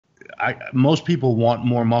most people want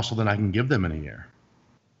more muscle than I can give them in a year,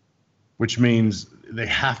 which means they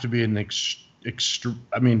have to be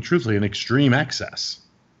truthfully, an extreme excess.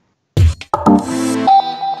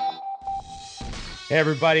 Hey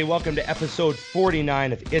everybody, welcome to episode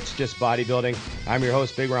 49 of It's Just Bodybuilding. I'm your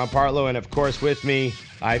host, Big Ron Partlow, and of course with me,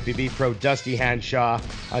 IFBB pro Dusty Hanshaw.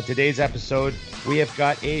 On today's episode, we have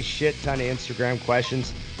got a shit ton of Instagram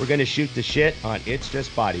questions. We're going to shoot the shit on It's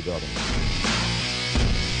Just Bodybuilding.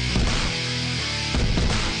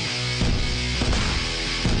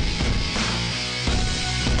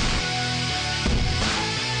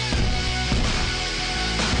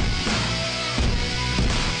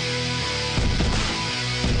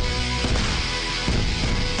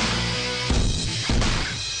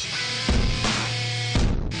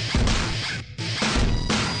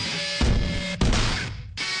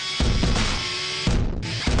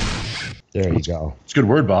 There you go. It's a good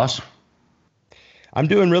word, boss. I'm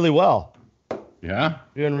doing really well. Yeah?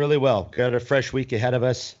 Doing really well. Got a fresh week ahead of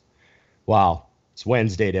us. Wow. It's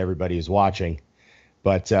Wednesday to everybody who's watching.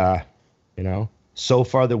 But, so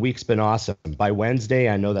far the week's been awesome. By Wednesday,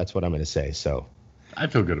 I know that's what I'm going to say. So I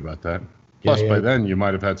feel good about that. Plus, by then, you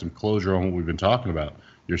might have had some closure on what we've been talking about,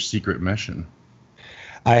 your secret mission.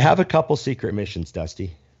 I have a couple secret missions,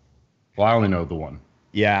 Dusty. Well, I only know the one.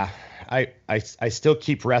 Yeah. I still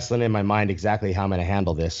keep wrestling in my mind exactly how I'm going to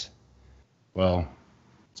handle this. Well,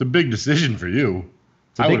 it's a big decision for you.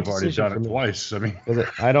 I would have already done it twice. I mean,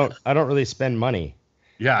 I don't really spend money.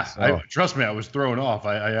 Yeah, so. Trust me, I was thrown off.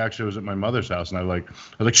 I actually was at my mother's house, and I was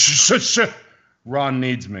like, shh. Ron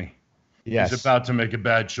needs me. Yes. He's about to make a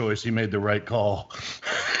bad choice. He made the right call.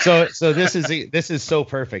 So this is so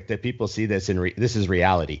perfect that people see this this is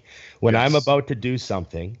reality. When I'm about to do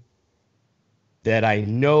something that I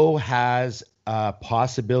know has a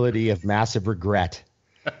possibility of massive regret.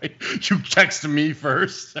 You text me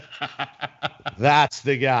first. That's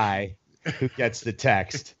the guy who gets the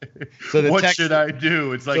text. So what should I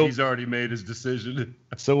do? It's like he's already made his decision.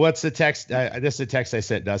 So what's the text? This is the text I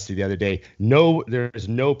sent Dusty the other day. No, there's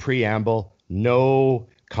no preamble, no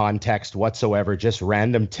context whatsoever, just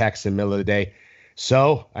random text in the middle of the day.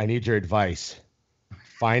 So I need your advice.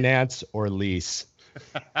 Finance or lease?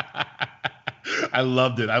 I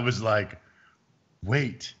loved it. I was like,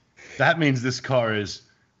 wait, that means this car is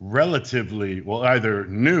relatively, either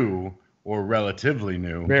new or relatively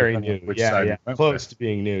new. Very new. Yeah. Close to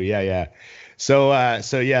being new. Yeah. So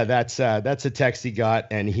that's a text he got,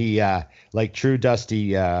 and he, like true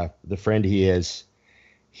Dusty, the friend he is,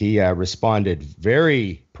 he responded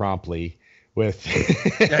very promptly with.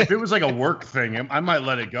 Yeah, if it was like a work thing, I might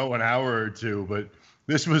let it go an hour or two, but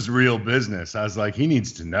this was real business. I was like, he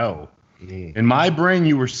needs to know. In my brain,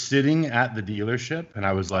 you were sitting at the dealership, and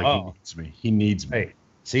I was like, He needs me. Hey,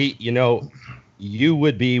 see, you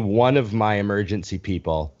would be one of my emergency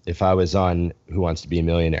people if I was on Who Wants to Be a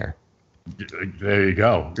Millionaire. There you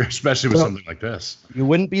go. Especially with something like this. You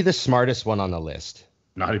wouldn't be the smartest one on the list.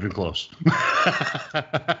 Not even close.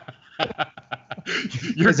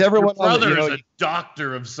 Your brother is a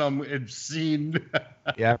doctor of some obscene.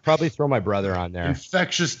 Yeah, probably throw my brother on there.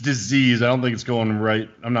 Infectious disease. I don't think it's going right.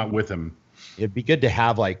 I'm not with him. It'd be good to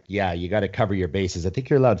have you got to cover your bases. I think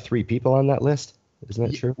you're allowed 3 people on that list.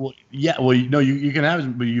 Isn't that true? Well, yeah. Well, you can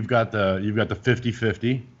have, but you've got the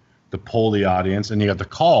 50-50, the poll the audience, and you got the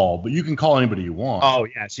call. But you can call anybody you want. Oh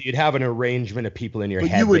yeah. So you'd have an arrangement of people in your head.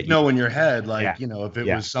 But you would know in your head, if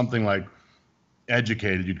it was something like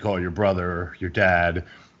educated, you'd call your brother or your dad.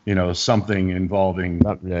 Something involving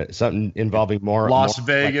more Las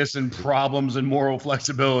Vegas and problems and moral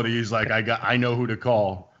flexibility. He's like, I know who to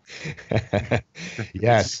call.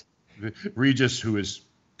 Yes. Regis, who is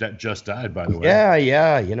just died, by the way.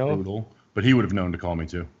 Yeah. Brutal, but he would have known to call me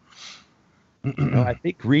too. I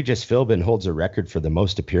think Regis Philbin holds a record for the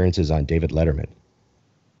most appearances on David Letterman.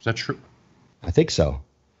 Is that true? I think so.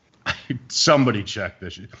 Somebody check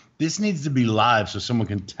this. This needs to be live so someone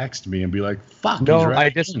can text me and be like, fuck. No,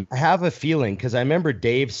 I have a feeling, because I remember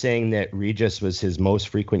Dave saying that Regis was his most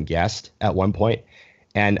frequent guest at one point,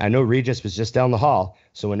 and I know Regis was just down the hall,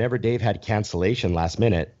 so whenever Dave had cancellation last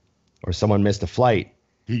minute or someone missed a flight,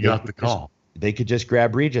 he got the call. They could just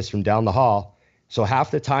grab Regis from down the hall. So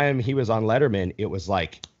half the time he was on Letterman, it was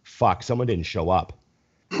like, fuck, someone didn't show up.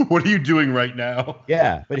 What are you doing right now?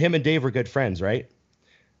 Yeah, but him and Dave were good friends, right?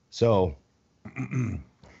 So,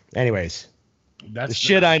 anyways, that's the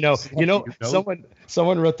shit I know.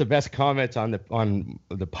 Someone wrote the best comment on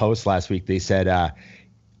the post last week. They said,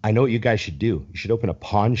 "I know what you guys should do. You should open a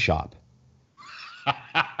pawn shop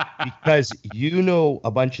because you know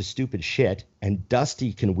a bunch of stupid shit, and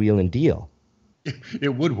Dusty can wheel and deal."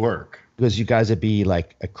 It would work. goes, you guys would be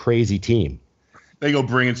like a crazy team. They go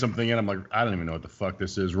bringing something in. I'm like, I don't even know what the fuck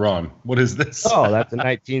this is. Ron, what is this? Oh, that's a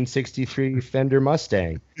 1963 Fender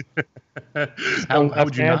Mustang. How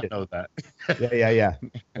would you not know that? Yeah.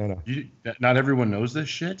 No. Not everyone knows this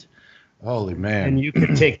shit? Holy man. And you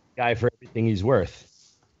could take the guy for everything he's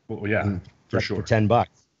worth. Well, yeah, for sure. For $10.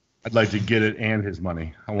 I'd like to get it and his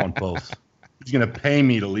money. I want both. He's going to pay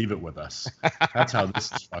me to leave it with us. That's how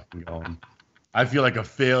this is fucking going. I feel like a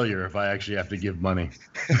failure if I actually have to give money.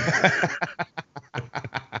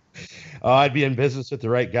 Oh, I'd be in business with the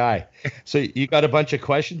right guy. So you got a bunch of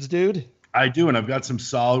questions, dude? I do, and I've got some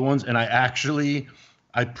solid ones. And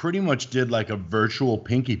I pretty much did like a virtual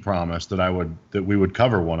pinky promise that we would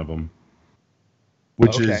cover one of them,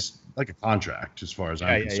 which is like a contract as far as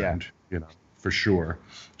I'm concerned. You know, for sure.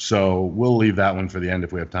 So we'll leave that one for the end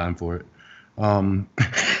if we have time for it.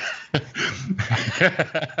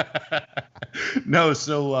 No,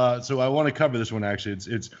 so I want to cover this one actually.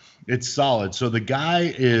 It's solid. So the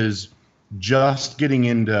guy is just getting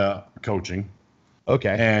into coaching.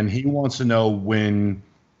 Okay. And he wants to know, when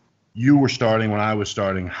you were starting, when I was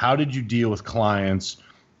starting, how did you deal with clients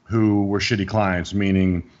who were shitty clients,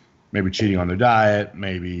 meaning maybe cheating on their diet,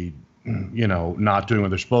 maybe, you know, not doing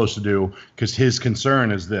what they're supposed to do? Because his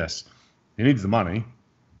concern is this: he needs the money,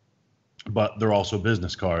 but they're also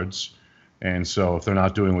business cards. And so if they're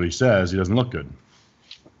not doing what he says, he doesn't look good.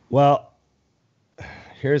 Well,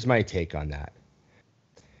 here's my take on that.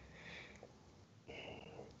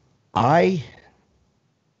 I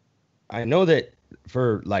know that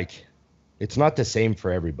for like, it's not the same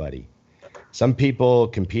for everybody. Some people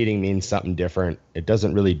competing means something different. It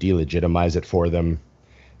doesn't really delegitimize it for them.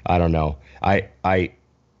 I don't know. I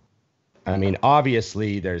mean,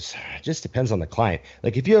 obviously it just depends on the client.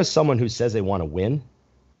 Like if you have someone who says they want to win.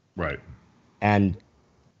 Right. And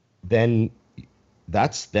then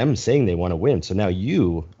that's them saying they want to win. So now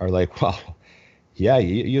you are like, well, yeah,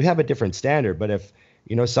 you have a different standard. But if,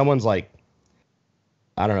 you know, someone's like,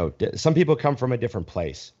 I don't know, some people come from a different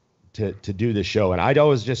place to do the show. And I'd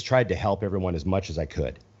always just tried to help everyone as much as I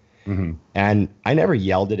could. Mm-hmm. And I never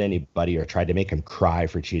yelled at anybody or tried to make them cry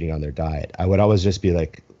for cheating on their diet. I would always just be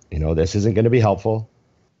like, you know, this isn't going to be helpful.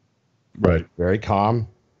 Right. Very calm,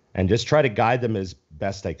 and just try to guide them as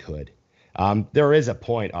best I could. There is a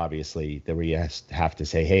point, obviously, that where you have to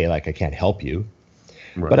say, hey, like, I can't help you.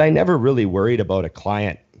 Right. But I never really worried about a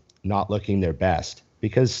client not looking their best,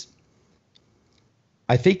 because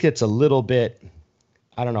I think it's a little bit,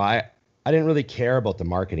 I don't know, I didn't really care about the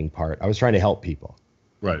marketing part. I was trying to help people.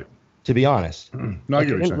 Right. To be honest. No, I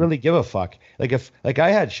didn't really give a fuck. Like I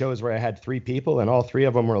had shows where I had 3 people and all 3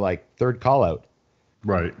 of them were like third call out.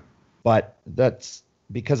 Right. But that's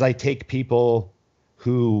because I take people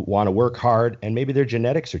who want to work hard and maybe their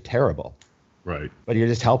genetics are terrible. Right. But you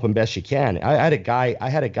just help them best you can. I had a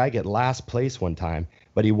guy get last place one time,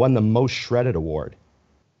 but he won the most shredded award.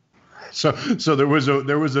 So there was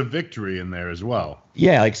a victory in there as well.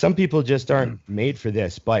 Yeah, like some people just aren't made for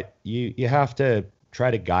this, but you have to try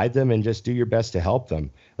to guide them and just do your best to help them.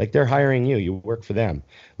 Like they're hiring you, you work for them.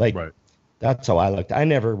 Like right. That's how I looked. I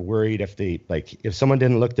never worried if someone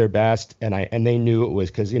didn't look their best and they knew it was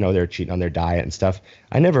because, you know, they're cheating on their diet and stuff.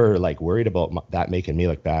 I never worried about that making me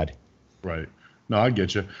look bad. Right. No, I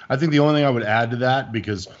get you. I think the only thing I would add to that,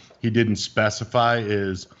 because he didn't specify,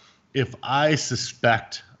 is if I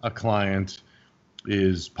suspect a client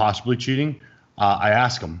is possibly cheating, I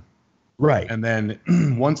ask them. Right. And then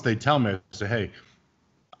once they tell me, I say, hey,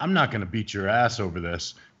 I'm not going to beat your ass over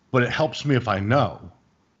this, but it helps me if I know.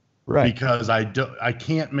 Right. Because I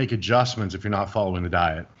can't make adjustments if you're not following the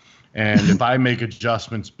diet. And if I make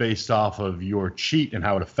adjustments based off of your cheat and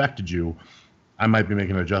how it affected you, I might be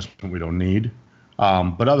making an adjustment we don't need.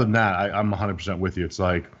 But other than that, I'm 100% with you. It's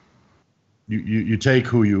like you take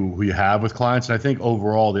who you have with clients. And I think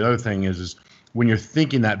overall, the other thing is when you're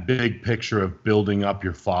thinking that big picture of building up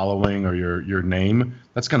your following or your name,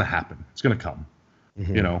 that's going to happen. It's going to come.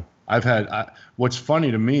 Mm-hmm. You know, what's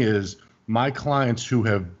funny to me is my clients who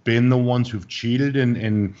have been the ones who've cheated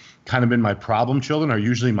and kind of been my problem children are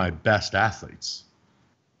usually my best athletes.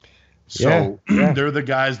 So yeah. They're the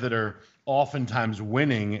guys that are oftentimes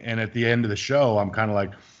winning. And at the end of the show, I'm kind of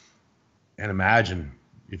like, and imagine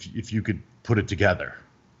if you could put it together.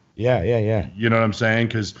 Yeah. You know what I'm saying?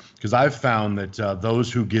 Because I've found that those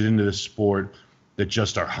who get into the sport that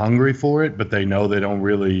just are hungry for it, but they know they don't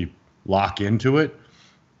really lock into it,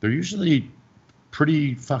 they're usually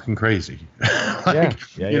pretty fucking crazy.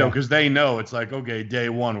 You know, because they know it's like, okay, day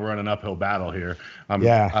one, we're in an uphill battle here.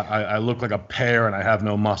 I look like a pear and I have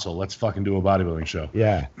no muscle. Let's fucking do a bodybuilding show.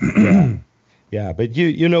 Yeah. But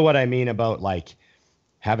you know what I mean about like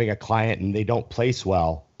having a client and they don't place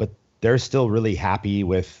well, but they're still really happy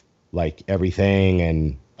with like everything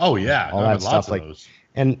and oh yeah, all that stuff. Of like, those.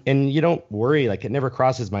 and you don't worry. Like it never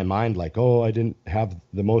crosses my mind. Like, oh, I didn't have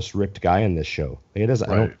the most ripped guy in this show. Like, it doesn't.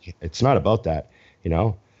 Right. It's not about that.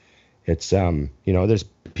 It's there's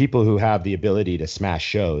people who have the ability to smash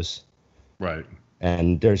shows. Right.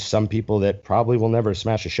 And there's some people that probably will never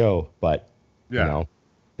smash a show, but yeah.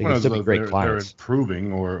 They can still be great clients. They're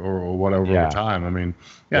improving or whatever over time. I mean,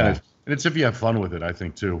 and it's if you have fun with it, I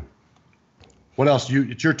think too. What else?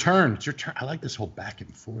 It's your turn. It's your turn. I like this whole back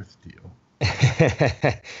and forth deal.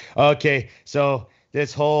 Okay, so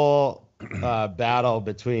this whole battle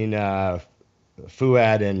between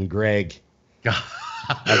Fouad and Greg.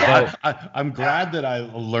 I'm glad that I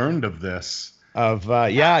learned of this.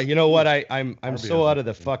 You know what? I'm so out of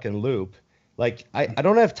the fucking loop. Like I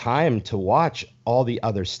don't have time to watch all the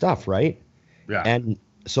other stuff, right? Yeah. And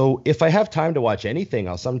so if I have time to watch anything,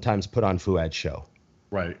 I'll sometimes put on Fouad's show.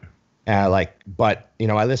 Right. But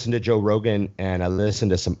I listen to Joe Rogan and I listen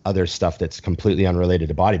to some other stuff that's completely unrelated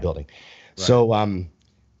to bodybuilding. Right.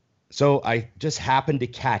 So I just happened to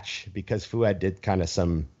catch, because Fouad did kind of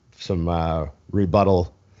some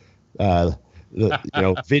rebuttal,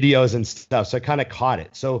 videos and stuff. So I kind of caught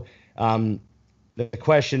it. So the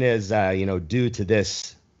question is, due to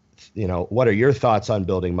this, what are your thoughts on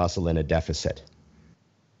building muscle in a deficit?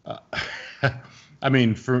 I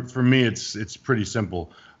mean, for me, it's pretty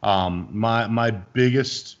simple. My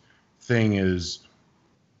biggest thing is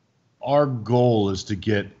our goal is to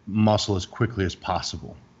get muscle as quickly as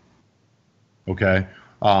possible. Okay.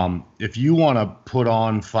 If you want to put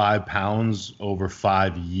on 5 pounds over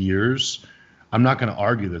 5 years, I'm not going to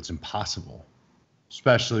argue that it's impossible,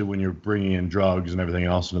 especially when you're bringing in drugs and everything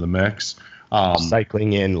else into the mix.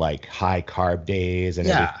 Cycling in like high carb days and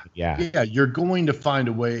everything. Yeah. You're going to find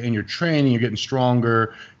a way in your training. You're getting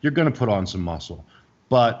stronger. You're going to put on some muscle.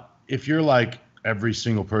 But if you're like every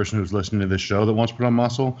single person who's listening to this show that wants to put on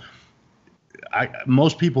muscle,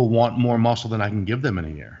 most people want more muscle than I can give them in a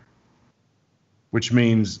year, which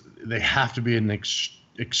means they have to be an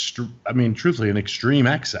truthfully, an extreme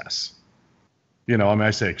excess.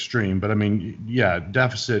 I say extreme, but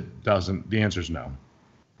deficit doesn't. The answer is no.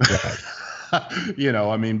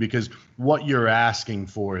 Right. Because what you're asking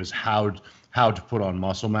for is how to put on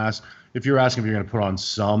muscle mass. If you're asking if you're going to put on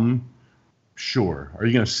some, sure. Are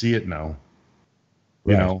you going to see it? No.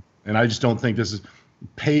 Right. And I just don't think this is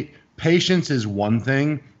patience is one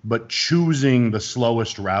thing, but choosing the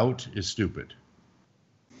slowest route is stupid.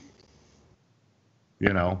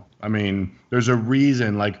 There's a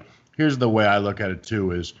reason. Like, here's the way I look at it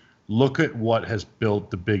too: is look at what has built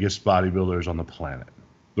the biggest bodybuilders on the planet.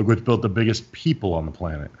 Look what's built the biggest people on the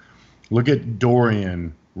planet. Look at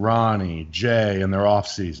Dorian, Ronnie, Jay, and their off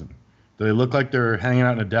season. Do they look like they're hanging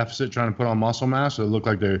out in a deficit trying to put on muscle mass, or they look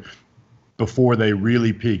like they're before they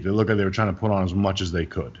really peaked? They look like they were trying to put on as much as they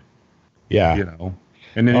could. Yeah.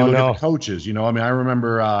 And then you look at the coaches. I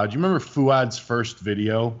remember. Do you remember Fouad's first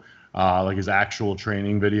video, like his actual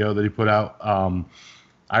training video that he put out?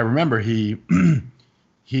 I remember he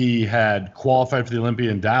had qualified for the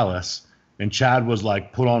Olympia in Dallas, and Chad was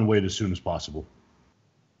like, put on weight as soon as possible.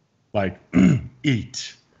 Like,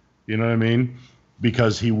 eat. You know what I mean?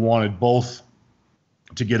 Because he wanted both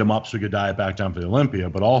to get him up so he could diet back down for the Olympia,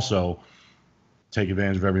 but also take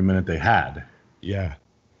advantage of every minute they had. Yeah.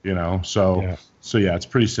 So it's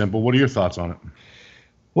pretty simple. What are your thoughts on it?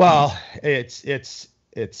 Well, it's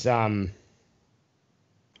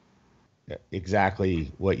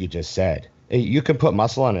exactly what you just said. You can put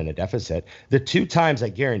muscle on in a deficit. The 2 times I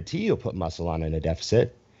guarantee you'll put muscle on in a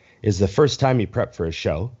deficit is the first time you prep for a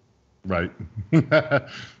show. Right.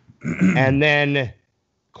 And then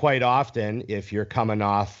quite often, if you're coming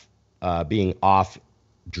off being off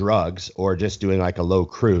drugs or just doing like a low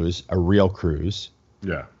cruise, a real cruise.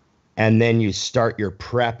 Yeah. And then you start your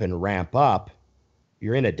prep and ramp up,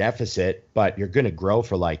 you're in a deficit, but you're going to grow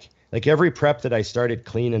for like every prep that I started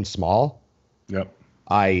clean and small. Yep.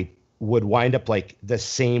 I would wind up like the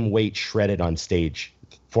same weight shredded on stage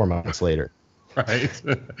 4 months later. Right.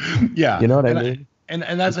 Yeah. You know what I mean? And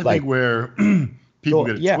that's, I think, where people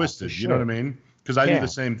get it twisted. Sure. You know what I mean? Because I do the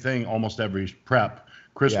same thing almost every prep.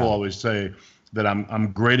 Chris will always say that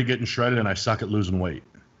I'm great at getting shredded and I suck at losing weight.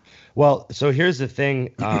 Well, so here's the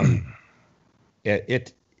thing.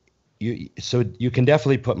 So you can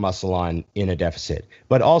definitely put muscle on in a deficit,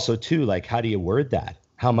 but also too, like, how do you word that?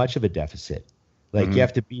 How much of a deficit? Like, you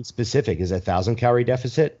have to be specific. Is it 1,000 calorie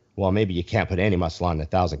deficit? Well, maybe you can't put any muscle on a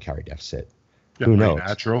 1,000 calorie deficit. Who knows?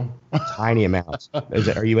 Natural. Tiny amounts.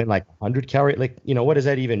 Are you in like 100 calorie? Like, what does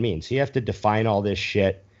that even mean? So you have to define all this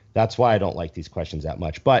shit. That's why I don't like these questions that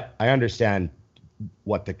much. But I understand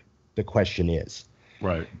what the question is.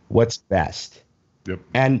 Right. What's best? Yep.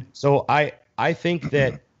 And so I think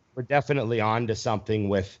that we're definitely on to something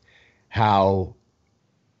with how,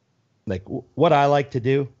 like, what I like to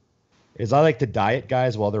do is I like to diet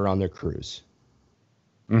guys while they're on their cruise.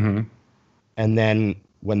 Mm-hmm. And then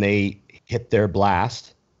when they hit their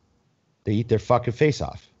blast, they eat their fucking face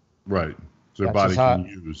off. Right. So their That's body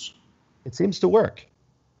can use. It seems to work.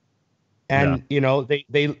 And, you know,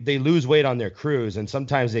 they lose weight on their cruise, and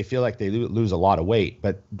sometimes they feel like they lose a lot of weight,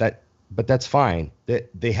 but that's fine.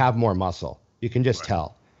 They have more muscle. You can just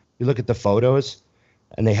tell. You look at the photos,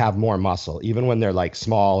 and they have more muscle, even when they're like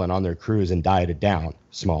small and on their cruise and dieted down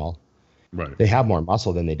small. Right. They have more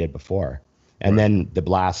muscle than they did before, and then the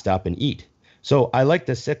blast up and eat. So I like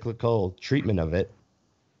the cyclical treatment of it.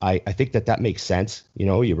 I think that makes sense. You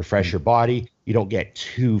know, you refresh your body. You don't get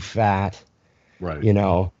too fat. Right. You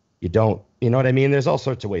know, you don't, you know what I mean? There's all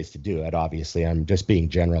sorts of ways to do it. Obviously, I'm just being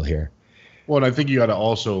general here. Well, and I think you got to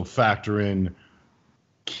also factor in,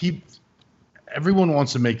 everyone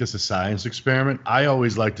wants to make this a science experiment. I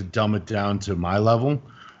always like to dumb it down to my level,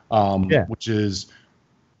 which is,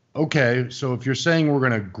 okay, so if you're saying we're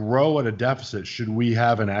going to grow at a deficit, should we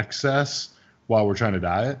have an excess while we're trying to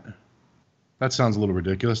diet? That sounds a little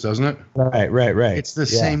ridiculous, doesn't it? Right. It's the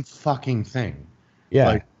same fucking thing.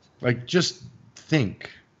 Yeah. Like just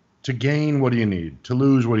think. To gain, what do you need? To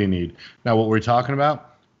lose, what do you need? Now, what we're talking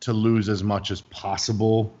about, to lose as much as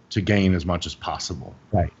possible, to gain as much as possible.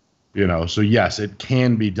 Right. You know, so yes, it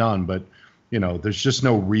can be done, but, you know, there's just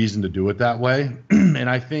no reason to do it that way. And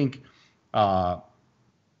I think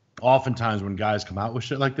oftentimes when guys come out with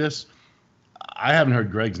shit like this, I haven't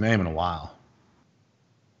heard Greg's name in a while.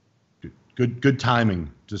 Good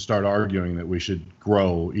timing to start arguing that we should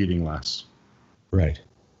grow eating less. Right.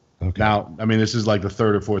 Okay. Now, I mean, this is like the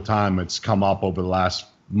third or fourth time it's come up over the last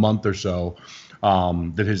month or so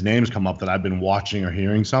that his name's come up that I've been watching or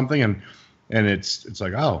hearing something, and it's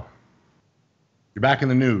like, oh, you're back in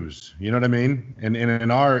the news. You know what I mean? And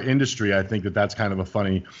in our industry, I think that's kind of a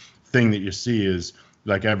funny thing that you see is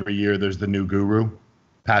like every year there's the new guru.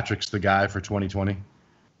 Patrick's the guy for 2020.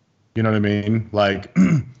 You know what I mean? Like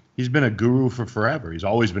he's been a guru for forever. He's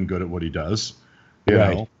always been good at what he does, you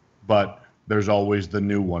know, but there's always the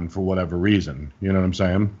new one for whatever reason. You know what I'm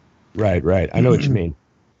saying? Right. I know what you mean.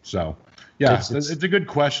 So, yeah, it's a good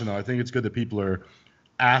question, though. I think it's good that people are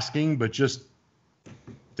asking, but just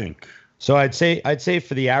think. So I'd say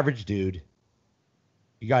for the average dude,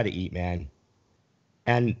 you got to eat, man.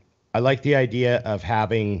 And I like the idea of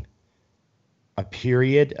having a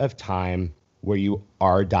period of time where you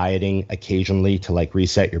are dieting occasionally to like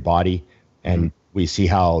reset your body, and we see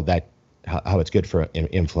how it's good for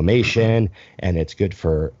inflammation, and it's good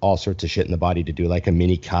for all sorts of shit in the body to do like a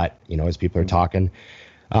mini cut, you know, as people are talking.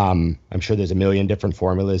 I'm sure there's a million different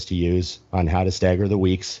formulas to use on how to stagger the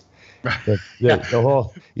weeks. The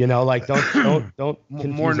whole, you know, like don't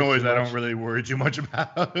more noise. I don't really worry too much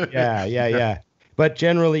about. Yeah. But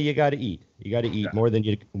generally, you got to eat. You got to eat more than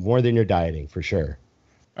you're dieting for sure.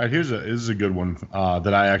 All right, this is a good one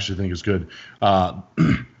that I actually think is good.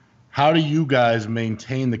 How do you guys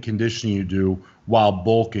maintain the conditioning you do while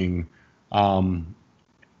bulking? And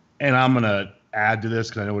I'm going to add to this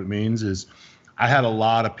because I know what it means is I had a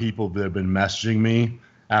lot of people that have been messaging me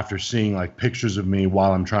after seeing like pictures of me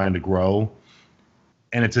while I'm trying to grow.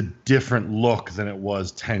 And it's a different look than it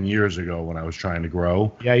was 10 years ago when I was trying to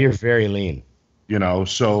grow. Yeah, you're very lean. You know,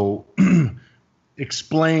 so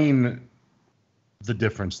explain the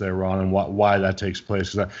difference there, Ron, and why that takes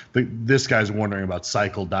place. Because this guy's wondering about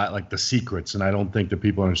cycle diet, like the secrets, and I don't think that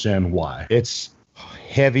people understand why. It's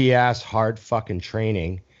heavy ass, hard fucking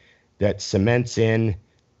training that cements in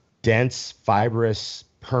dense, fibrous,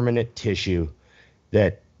 permanent tissue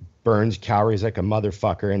that burns calories like a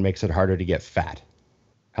motherfucker and makes it harder to get fat.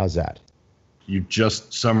 How's that? You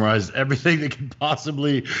just summarized everything that could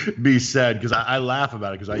possibly be said, because I laugh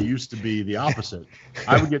about it because I used to be the opposite.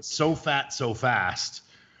 I would get so fat so fast,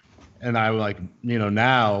 and I would like, you know,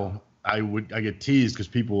 now I get teased because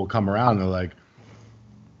people will come around and they're like,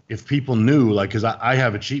 if people knew, like, because I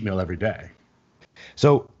have a cheat meal every day.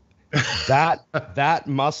 So that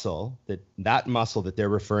muscle that they're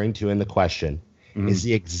referring to in the question is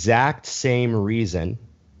the exact same reason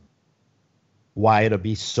why it'll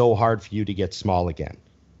be so hard for you to get small again.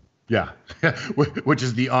 Yeah, which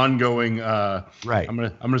is the ongoing. Right. I'm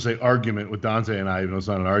gonna say argument with Dante and I, even though it's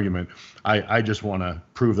not an argument. I just want to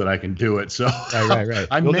prove that I can do it. So right.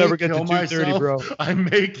 You'll never get to 230, bro. I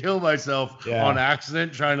may kill myself on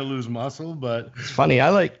accident trying to lose muscle, but it's funny.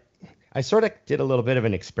 I sort of did a little bit of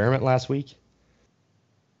an experiment last week.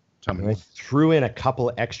 Tell me. And I threw in a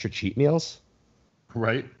couple extra cheat meals.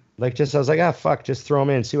 Right. Like I was like, fuck, just throw them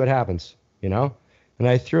in and see what happens, you know? And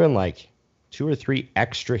I threw in like 2 or 3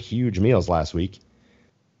 extra huge meals last week.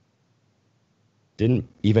 Didn't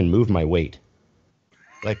even move my weight.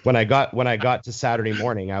 Like when I got to Saturday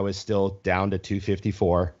morning, I was still down to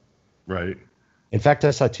 254. Right. In fact,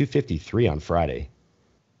 I saw 253 on Friday.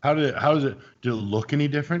 Did it look any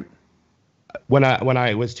different? When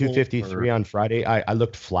I was 253 on Friday, I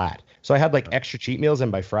looked flat. So I had like extra cheat meals,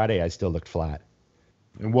 and by Friday I still looked flat.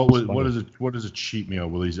 And what is a cheat meal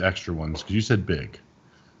with these extra ones? Because you said big.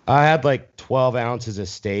 I had like 12 ounces of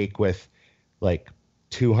steak with like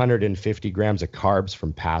 250 grams of carbs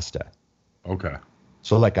from pasta. Okay.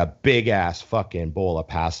 So like a big ass fucking bowl of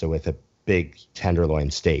pasta with a big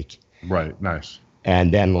tenderloin steak. Right. Nice.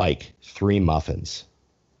 And then like 3 muffins.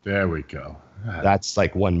 There we go. That's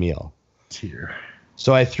like one meal. Tier.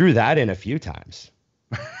 So I threw that in a few times.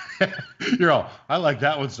 You're all, I like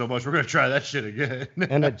that one so much. We're going to try that shit again.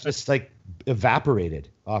 And it just like evaporated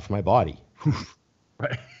off my body.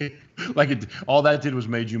 Right. Like all that did was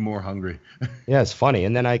made you more hungry. Yeah, it's funny.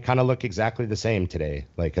 And then I kind of look exactly the same today,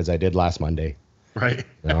 like as I did last Monday. Right.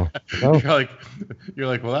 You know? You're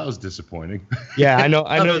like, well, that was disappointing. Yeah, I know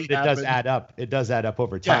that it does add up. It does add up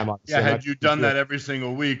over time. Yeah, had you done that every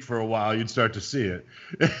single week for a while, you'd start to see it.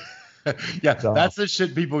 Yeah, so, that's the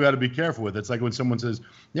shit people got to be careful with. It's like when someone says,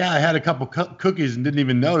 yeah, I had a couple cookies and didn't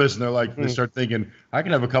even notice. And they're like, they start thinking, I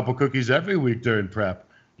can have a couple cookies every week during prep.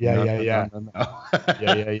 Yeah. Yeah.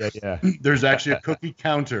 There's actually a cookie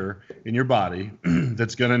counter in your body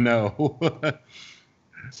that's going to know.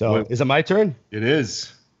 So is it my turn? It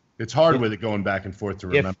is. It's hard with it going back and forth to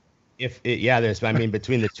remember.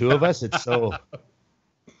 Between the two of us,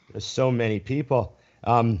 there's so many people.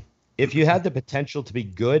 If you had the potential to be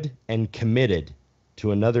good and committed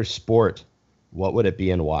to another sport, what would it be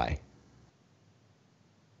and why?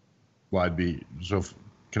 Well,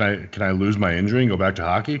 can I lose my injury and go back to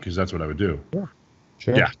hockey? Because that's what I would do. Yeah,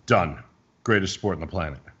 sure. Yeah, done. Greatest sport on the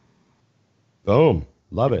planet. Boom.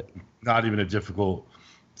 Love it. Not even a difficult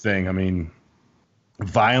thing. I mean,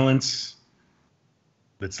 violence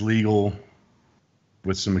that's legal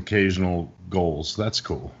with some occasional goals. That's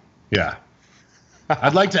cool. Yeah.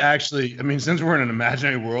 I'd like to actually, since we're in an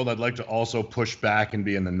imaginary world, I'd like to also push back and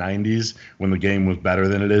be in the 90s when the game was better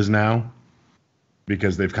than it is now,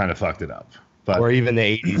 because they've kind of fucked it up. Or even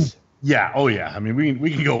the 80s. Yeah. Oh, yeah. We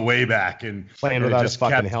can go way back and playing without a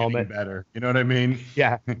fucking helmet. Better. You know what I mean?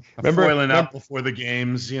 Yeah. Foiling up before the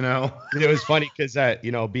games, you know? It was funny because,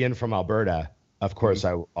 being from Alberta, of course,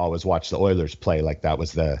 I always watched the Oilers play. Like that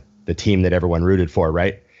was the team that everyone rooted for,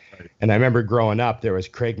 right? And I remember growing up, there was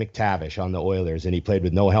Craig McTavish on the Oilers, and he played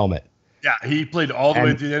with no helmet. Yeah, he played all the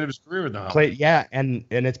way to the end of his career with no helmet. And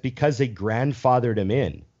it's because they grandfathered him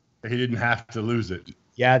in. He didn't have to lose it.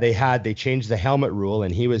 Yeah, they changed the helmet rule,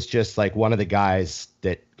 and he was just like one of the guys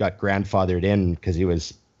that got grandfathered in because he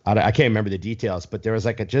was, I can't remember the details, but there was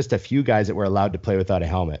like just a few guys that were allowed to play without a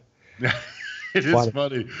helmet. It is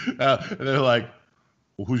funny. They're like,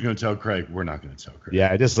 well, who's going to tell Craig? We're not going to tell Craig.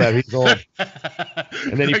 Yeah, just let he's old.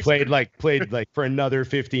 And then he played for another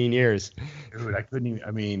 15 years. Dude, I couldn't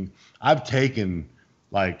even, I've taken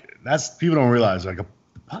people don't realize the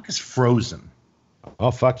puck is frozen.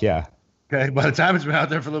 Oh, fuck yeah. Okay, by the time it's been out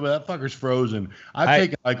there for a little bit, that fucker's frozen. I've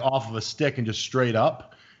taken off of a stick and just straight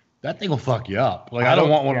up. That thing will fuck you up. I don't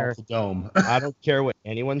want one off the dome. I don't care what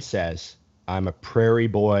anyone says. I'm a prairie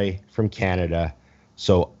boy from Canada,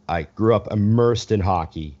 so I grew up immersed in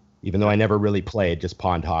hockey, even though I never really played, just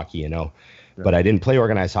pond hockey, Yeah. But I didn't play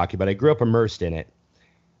organized hockey, but I grew up immersed in it.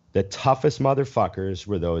 The toughest motherfuckers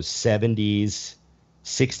were those 60s and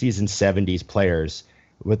 70s players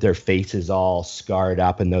with their faces all scarred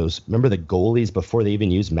up, and remember the goalies before they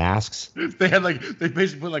even used masks? They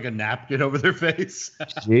basically put a napkin over their face.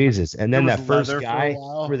 Jesus. And then that first guy,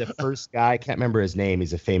 I can't remember his name.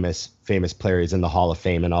 He's a famous player. He's in the Hall of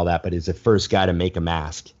Fame and all that, but he's the first guy to make a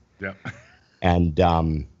mask. Yeah. And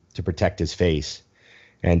to protect his face.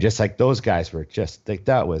 And just like those guys were just like,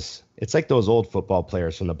 it's like those old football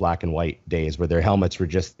players from the black and white days where their helmets were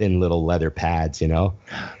just thin little leather pads, you don't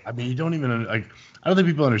even I don't think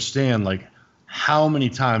people understand how many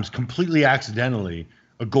times completely accidentally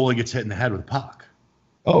a goalie gets hit in the head with a puck.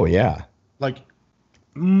 Oh yeah.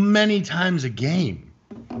 Many times a game.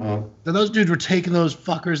 Those dudes were taking those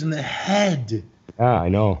fuckers in the head. Yeah, I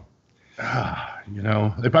know.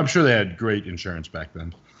 I'm sure they had great insurance back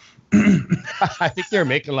then. I think they were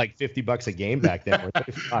making $50 a game back then.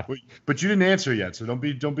 But you didn't answer yet, so don't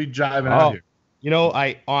be jiving out here.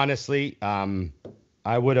 I honestly,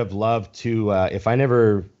 I would have loved to, if I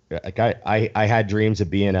never Like I had dreams of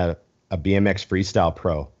being a BMX freestyle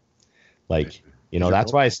pro. Like,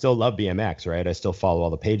 that's why I still love BMX, right? I still follow all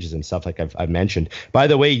the pages and stuff like I've mentioned. By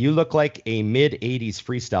the way, you look like a mid-'80s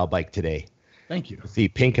freestyle bike today. Thank you. With the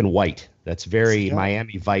pink and white. That's very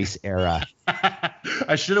Miami Vice era.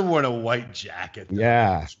 I should have worn a white jacket.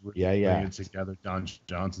 Yeah. Bring it together, Don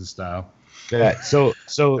Johnson style. Yeah. So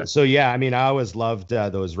yeah. I mean, I always loved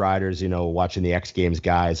those riders. Watching the X Games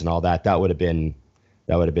guys and all that. That would have been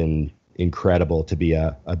incredible to be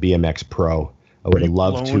a BMX pro. I would have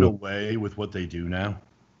loved to. Blown away with what they do now.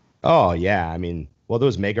 Oh yeah. I mean, well,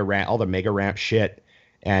 all the mega ramp shit.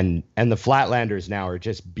 And the Flatlanders now are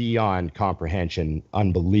just beyond comprehension,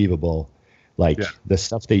 unbelievable. Like the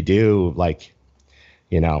stuff they do, like,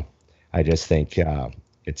 I just think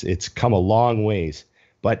it's come a long ways.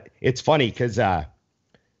 But it's funny because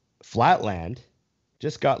Flatland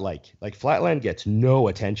just got like Flatland gets no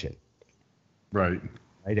attention. Right.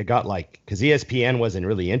 It got because ESPN wasn't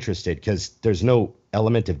really interested because there's no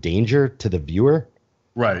element of danger to the viewer.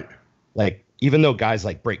 Right. Like, even though guys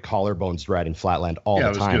break collarbones riding Flatland all the time.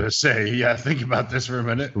 I was going to say, think about this for a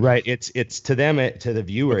minute. Right. It's to them, to the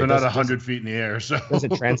viewer. But they're not 100 feet in the air, so. It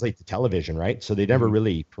doesn't translate to television, right? So they never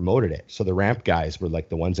really promoted it. So the ramp guys were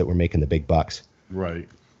the ones that were making the big bucks. Right.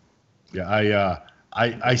 Yeah,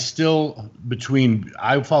 I still,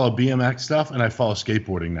 I follow BMX stuff and I follow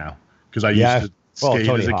skateboarding now. Because I used to skate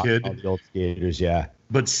as a kid. All the old skaters, yeah.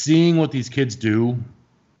 But seeing what these kids do,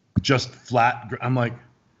 just flat, I'm like,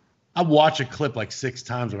 I watch a clip 6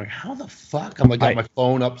 times. I'm like, how the fuck? I'm got my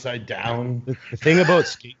phone upside down. The thing about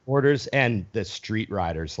skateboarders and the street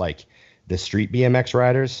riders, like the street BMX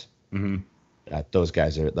riders, those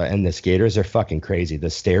guys and the skaters are fucking crazy. The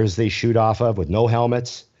stairs they shoot off of with no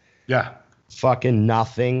helmets. Yeah. Fucking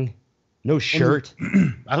nothing. No shirt.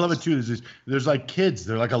 I love it too. There's kids.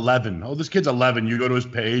 They're 11. Oh, this kid's 11. You go to his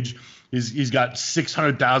page. He's got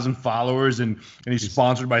 600,000 followers and he's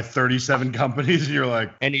sponsored by 37 companies. And you're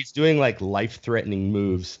like, and he's doing life-threatening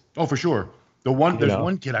moves. Oh, for sure. There's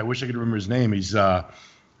one kid. I wish I could remember his name. He's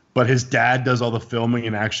but his dad does all the filming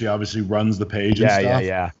and actually obviously runs the page and stuff.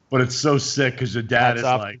 Yeah. But it's so sick because the dad is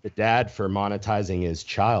the dad for monetizing his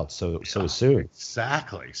child so soon.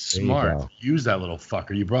 Exactly. Smart. Use that little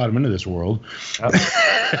fucker. You brought him into this world. That's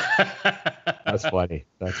funny.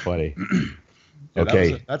 Yeah,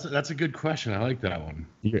 okay. That's a good question. I like that one.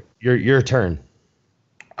 Your turn.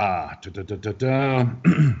 Let's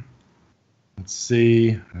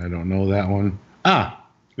see. I don't know that one.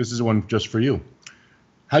 This is one just for you.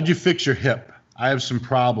 How'd you fix your hip? I have some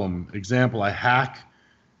problem. Example, I hack.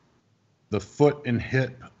 The foot and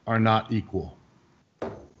hip are not equal. I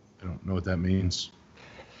don't know what that means.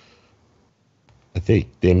 I think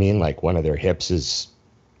they mean one of their hips is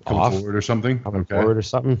coming forward or something. Forward or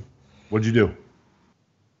something. What'd you do?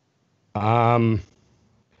 Well,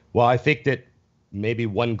 I think that maybe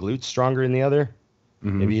one glute's stronger than the other.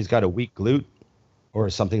 Mm-hmm. Maybe he's got a weak glute, or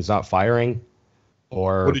something's not firing.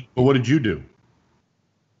 Or what did you do?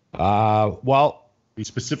 Well, he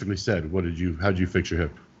specifically said, how'd you fix your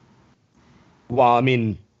hip? Well, I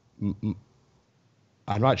mean,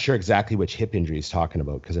 I'm not sure exactly which hip injury he's talking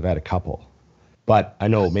about because I've had a couple, but I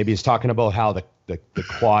know maybe he's talking about how the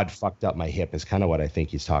quad fucked up my hip is kind of what I think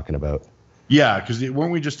he's talking about. Yeah, because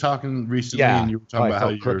weren't we just talking recently and you were talking about how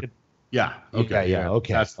you're... Yeah, okay. Yeah,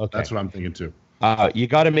 okay. That's what I'm thinking too. You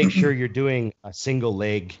got to make sure you're doing a single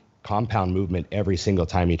leg compound movement every single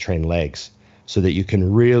time you train legs so that you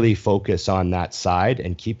can really focus on that side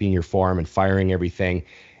and keeping your form and firing everything.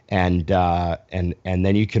 And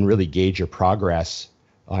then you can really gauge your progress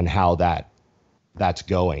on how that's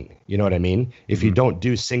going. You know what I mean? If you don't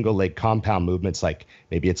do single leg compound movements, like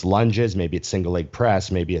maybe it's lunges, maybe it's single leg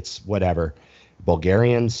press, maybe it's whatever,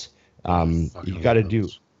 Bulgarians, you got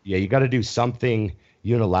to do something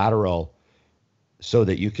unilateral so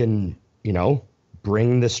that you can,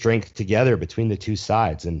 bring the strength together between the two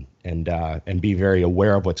sides and be very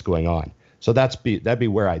aware of what's going on. So that'd be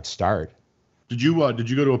where I'd start. Did you go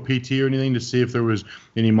to a PT or anything to see if there was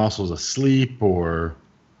any muscles asleep or?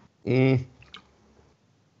 No,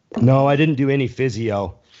 I didn't do any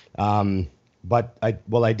physio. But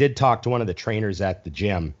I did talk to one of the trainers at the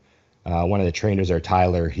gym. One of the trainers there,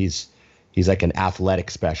 Tyler, he's like an athletic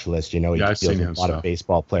specialist, he deals with a lot of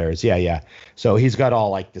baseball players. Yeah. So he's got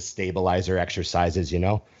all the stabilizer exercises,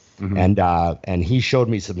 mm-hmm. And he showed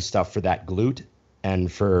me some stuff for that glute and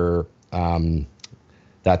for,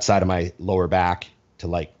 that side of my lower back to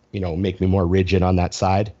make me more rigid on that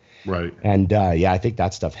side. Right. And I think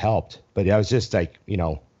that stuff helped, but it was just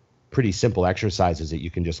pretty simple exercises that you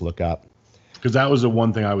can just look up. Because that was the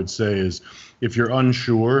one thing I would say is if you're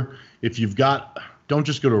unsure, if you've got don't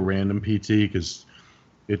just go to a random PT because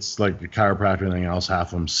it's like a chiropractor and anything else. Half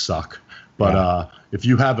of them suck. But if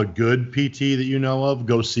you have a good PT that you know of,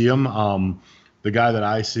 go see them. The guy that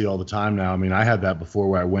I see all the time now, I mean, I had that before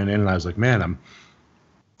where I went in and I was like, man,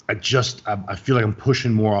 I feel like I'm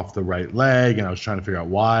pushing more off the right leg, and I was trying to figure out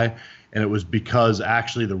why. And it was because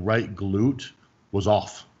actually the right glute was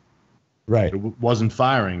off. Right. It wasn't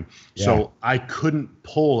firing. Yeah. So I couldn't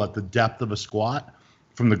pull at the depth of a squat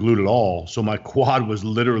from the glute at all. So my quad was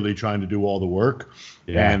literally trying to do all the work.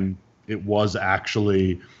 Yeah. And it was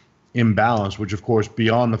actually imbalanced, which of course,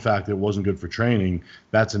 beyond the fact that it wasn't good for training,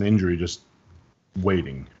 that's an injury just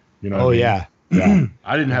waiting. You know what I mean? Yeah.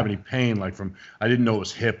 I didn't have any pain I didn't know it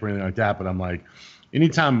was hip or anything like that, but I'm like,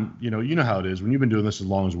 anytime, you know how it is when you've been doing this as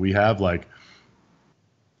long as we have, like,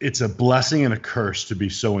 it's a blessing and a curse to be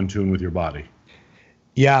so in tune with your body.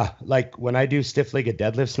 Yeah. Like when I do stiff-legged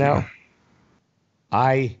deadlifts now,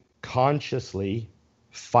 I consciously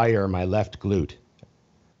fire my left glute,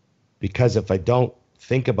 because if I don't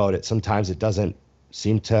think about it, sometimes it doesn't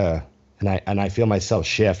seem to, and I feel myself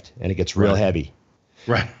shift and it gets real heavy.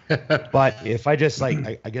 Right. But if I just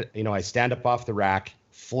I get, I stand up off the rack,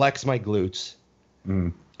 flex my glutes,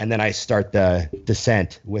 and then I start the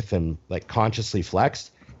descent with them like consciously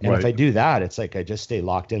flexed. And if I do that, it's like I just stay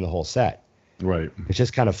locked in the whole set. Right. It's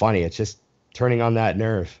just kind of funny. It's just turning on that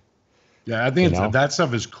nerve. Yeah, I think that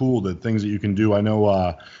stuff is cool, the things that you can do. I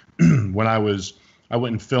know when I went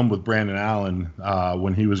and filmed with Brandon Allen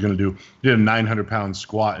when he was going to did a 900-pound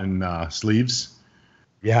squat in sleeves.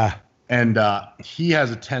 Yeah. And he has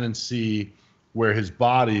a tendency where his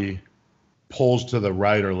body pulls to the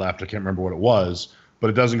right or left. I can't remember what it was, but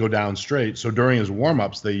it doesn't go down straight. So during his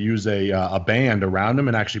warm-ups, they use a band around him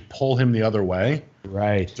and actually pull him the other way.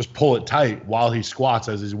 Right. Just pull it tight while he squats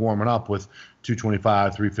as he's warming up with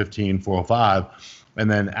 225, 315, 405.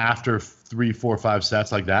 And then after 3, 4, 5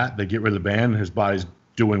 sets like that, they get rid of the band and his body's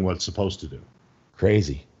doing what it's supposed to do.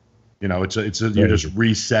 Crazy. You're just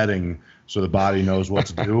resetting so the body knows what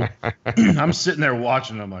to do. I'm sitting there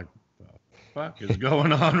watching. I'm like, what the fuck is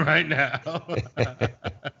going on right now?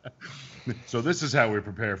 So this is how we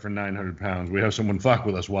prepare for 900 pounds. We have someone fuck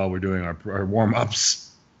with us while we're doing our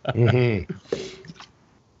warm-ups. I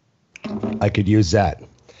could use that.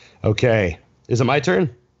 Okay. Is it my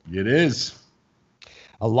turn? It is.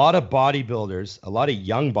 A lot of bodybuilders, a lot of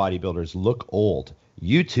young bodybuilders look old.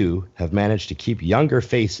 You two have managed to keep younger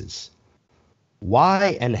faces.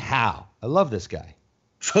 Why and how? I love this guy.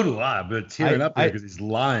 So do I, but tearing up there because he's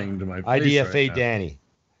lying to my face. IDFA right now. Danny.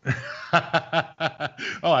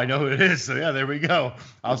 Oh, I know who it is. So yeah, there we go.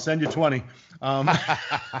 I'll send you 20.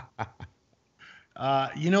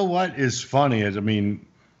 You know what is funny is,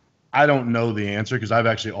 I don't know the answer because I've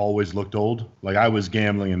actually always looked old. Like I was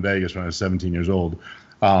gambling in Vegas when I was 17 years old.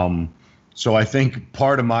 So I think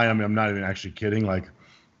part of mine, I'm not even actually kidding,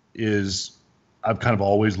 is I've kind of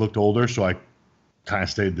always looked older. So I kind of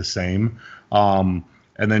stayed the same.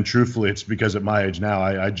 And then truthfully, it's because at my age now,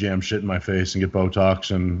 I jam shit in my face and get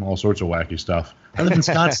Botox and all sorts of wacky stuff. I live in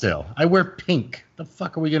Scottsdale. I wear pink. The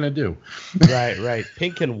fuck are we going to do? Right.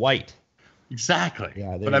 Pink and white. Exactly.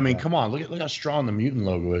 Yeah, but come on, look how strong the Mutant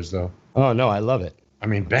logo is, though. Oh, no, I love it.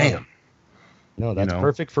 Bam. No, that's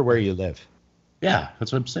perfect for where you live. Yeah,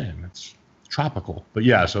 that's what I'm saying. It's tropical. But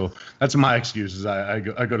yeah, so that's my excuse is I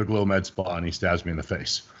go to Glow Med Spa and he stabs me in the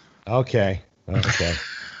face. Okay.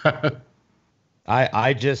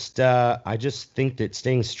 I just think that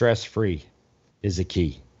staying stress-free is a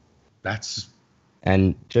key.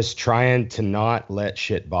 And just trying to not let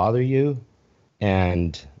shit bother you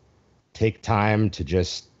and take time to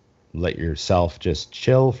just let yourself just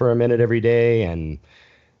chill for a minute every day and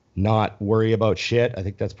not worry about shit. I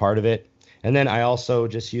think that's part of it. And then I also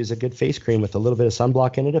just use a good face cream with a little bit of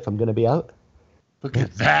sunblock in it if I'm going to be out. Look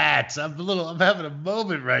at that. I'm having a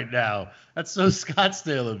moment right now. That's so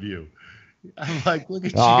Scottsdale of you. I'm like, look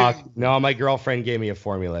at you. No, my girlfriend gave me a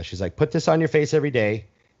formula. She's like, put this on your face every day.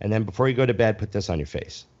 And then before you go to bed, put this on your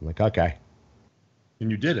face. I'm like, okay. And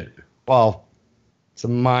you did it. Well, it's a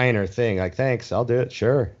minor thing. Like, thanks. I'll do it.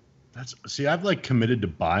 Sure. I've committed to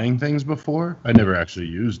buying things before. I never actually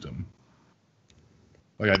used them.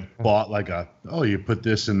 Like I bought you put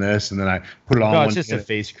this and this, and then I put it on. No, it's just a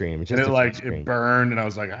face cream. It burned, and I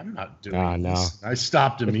was like, I'm not doing this. I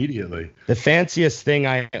stopped immediately. The fanciest thing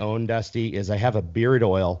I own, Dusty, is I have a beard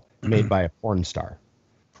oil made by a porn star.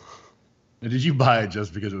 Did you buy it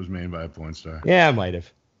just because it was made by a porn star? Yeah, I might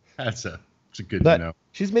have. It's a good to know.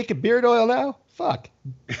 She's making beard oil now? Fuck.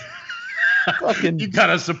 You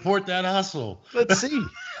gotta support that hustle. Let's see.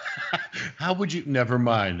 How would you? Never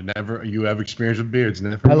mind. You have experience with beards.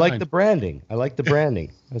 I like the branding. I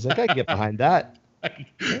was like, I can get behind that.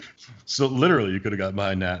 So literally, you could have got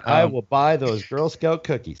behind that. I will buy those Girl Scout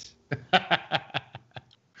cookies.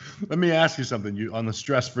 Let me ask you something. You on the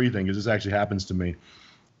stress-free thing, because this actually happens to me.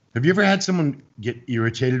 Have you ever had someone get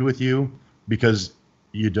irritated with you because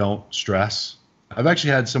you don't stress? I've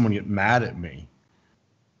actually had someone get mad at me.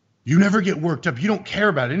 You never get worked up. You don't care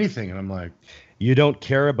about anything. And I'm like, you don't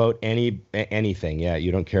care about anything. Yeah,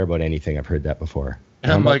 you don't care about anything. I've heard that before.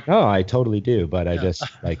 And I'm like, oh, I totally do. But I just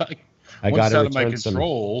like, I got to return some.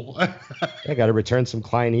 I got to return some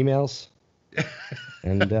client emails.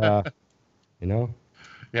 And, you know.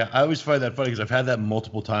 Yeah, I always find that funny because I've had that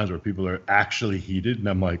multiple times where people are actually heated. And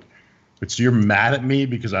I'm like, but so you're mad at me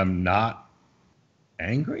because I'm not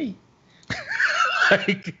angry?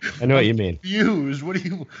 Like, I know what you mean. Confused. What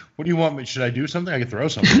do you want me? Should I do something? I can throw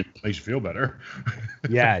something that makes you feel better.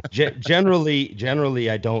 Yeah, generally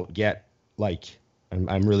I don't get like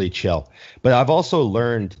I'm really chill. But I've also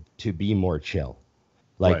learned to be more chill.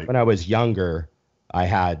 Like right. When I was younger, I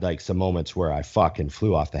had like some moments where I fucking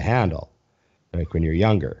flew off the handle. Like when you're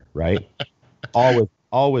younger, right?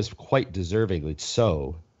 always quite deservingly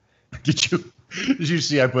so. Did you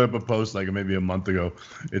see I put up a post like maybe a month ago?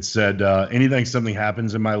 It said, anytime something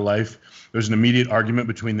happens in my life, there's an immediate argument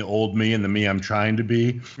between the old me and the me I'm trying to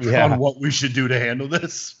be on what we should do to handle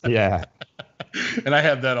this. Yeah. And I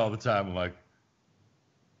have that all the time. I'm like,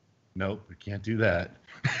 nope, I can't do that.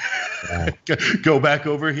 Yeah. Go back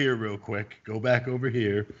over here real quick. Go back over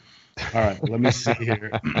here. All right, let me see here.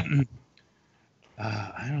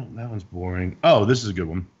 That one's boring. Oh, this is a good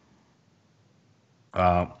one.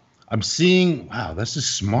 I'm seeing, wow, this is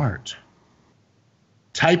smart.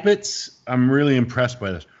 Type It's, I'm really impressed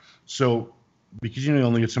by this. So, because you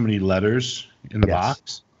only get so many letters in the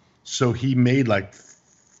box, so he made like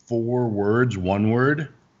 4 words, 1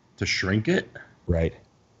 word to shrink it. Right.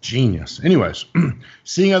 Genius. Anyways,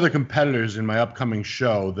 seeing other competitors in my upcoming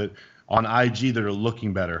show that on IG that are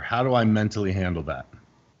looking better, how do I mentally handle that?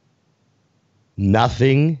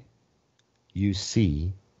 Nothing you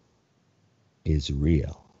see is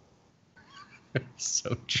real.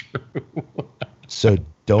 So true. So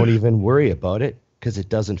don't even worry about it because it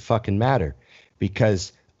doesn't fucking matter.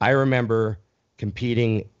 Because I remember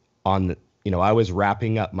competing on the, I was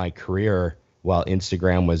wrapping up my career while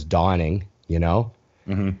Instagram was dawning,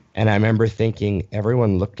 Mm-hmm. And I remember thinking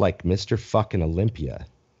everyone looked like Mr. fucking Olympia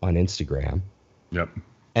on Instagram. Yep.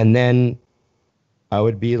 And then I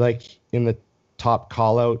would be like in the top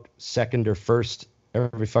call out, second or first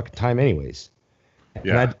every fucking time anyways.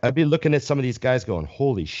 Yeah. And I'd be looking at some of these guys going,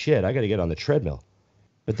 holy shit, I got to get on the treadmill.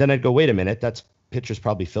 But then I'd go, wait a minute, that's picture's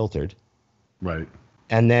probably filtered. Right.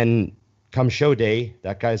 And then come show day,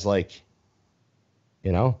 that guy's like,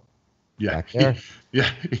 yeah. Back there.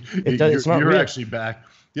 Yeah. It's not you're real. Actually back.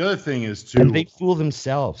 The other thing is too. And they fool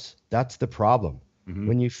themselves. That's the problem. Mm-hmm.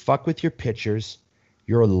 When you fuck with your pictures,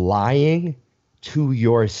 you're lying to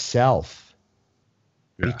yourself.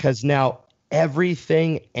 Yeah. Because now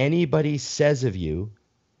everything anybody says of you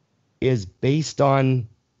is based on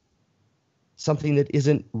something that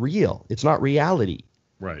isn't real. It's not reality.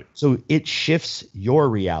 Right. So it shifts your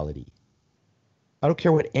reality. I don't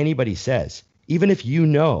care what anybody says. Even if you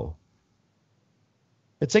know.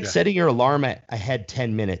 It's like setting your alarm ahead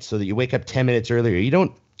 10 minutes so that you wake up 10 minutes earlier. You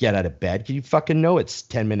don't get out of bed because you fucking know it's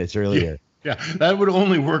 10 minutes earlier. Yeah, that would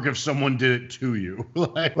only work if someone did it to you.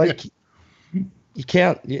 like you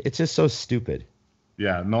can't. It's just so stupid.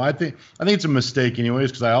 Yeah, no, I think it's a mistake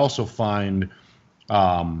anyways because I also find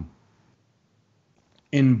in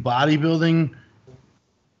bodybuilding,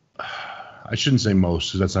 I shouldn't say most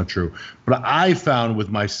because that's not true, but I found with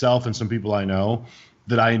myself and some people I know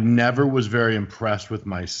that I never was very impressed with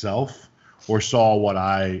myself or saw what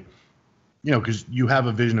I, because you have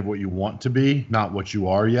a vision of what you want to be, not what you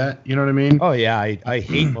are yet. You know what I mean? Oh, yeah. I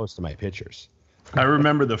hate most of my pictures. I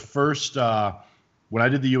remember the first, when I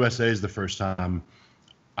did the USA's the first time,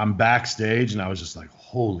 I'm backstage and I was just like,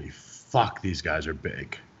 holy fuck, these guys are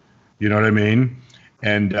big. You know what I mean?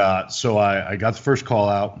 And so I got the first call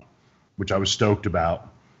out, which I was stoked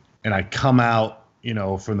about. And I come out,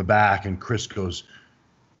 from the back and Chris goes,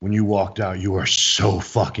 when you walked out, you are so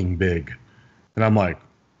fucking big. And I'm like,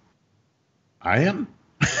 I am?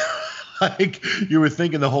 Like, you were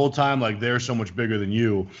thinking the whole time, like, they're so much bigger than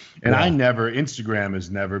you. And Instagram has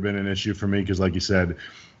never been an issue for me because, like you said,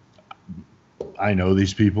 I know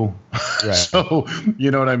these people. Right. So, you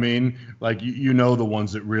know what I mean? Like, you know the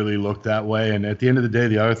ones that really look that way. And at the end of the day,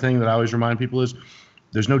 the other thing that I always remind people is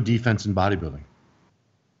there's no defense in bodybuilding.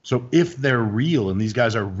 So if they're real and these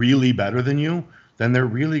guys are really better than you, then they're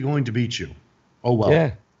really going to beat you. Oh, well.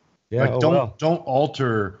 Yeah. Like, don't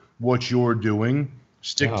alter what you're doing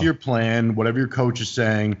Stick to your plan, whatever your coach is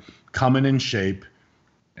saying, come in shape,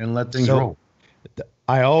 and let things roll.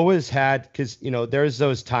 I always had, because, there's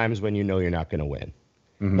those times when you're not going to win.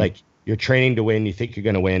 Mm-hmm. Like, you're training to win, you think you're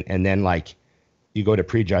going to win, and then, like, you go to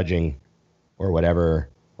prejudging or whatever,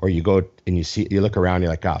 or you go and you look around, you're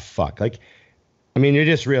like, oh, fuck. Like, I mean, you're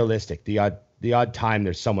just realistic. The odd time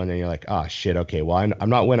there's someone and you're like, oh, shit, okay, well, I'm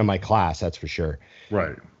not winning my class, that's for sure.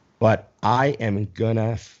 Right. But I am going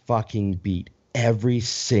to fucking beat every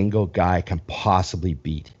single guy I can possibly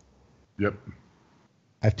beat. Yep.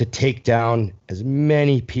 I have to take down as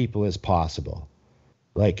many people as possible.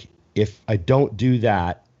 Like, if I don't do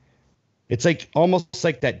that, it's like almost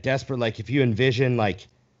like that desperate, like if you envision like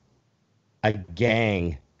a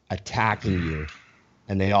gang attacking you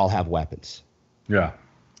and they all have weapons. Yeah.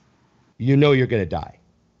 You're going to die.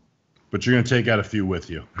 But you're going to take out a few with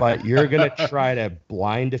you. But you're going to try to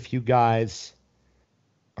blind a few guys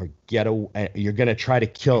or you're going to try to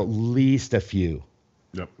kill at least a few.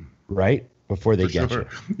 Yep. Right? Before they get you.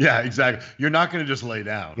 Yeah, exactly. You're not going to just lay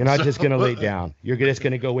down. You're not just going to lay down. You're just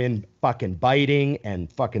going to go in fucking biting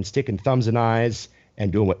and fucking sticking thumbs in eyes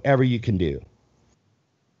and doing whatever you can do.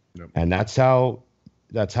 Yep. And that's how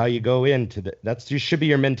you go into you should be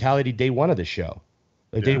your mentality day one of the show.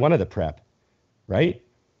 Like day one of the prep. Right?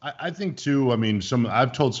 I think too, I mean,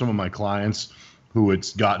 I've told some of my clients who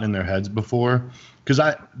it's gotten in their heads before, because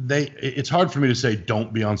it's hard for me to say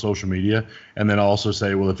don't be on social media and then also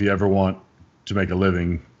say, well, if you ever want to make a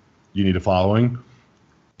living, you need a following.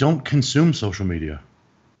 Don't consume social media,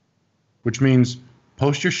 which means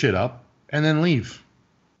post your shit up and then leave.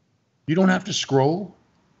 You don't have to scroll.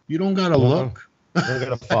 You don't got to look. You don't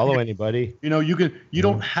got to follow anybody. You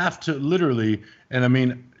don't have to literally, and I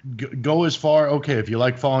mean, go as far. Okay, if you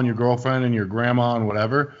like following your girlfriend and your grandma and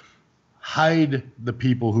whatever, hide the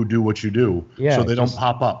people who do what you do so they don't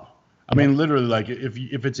pop up. I mean, literally, like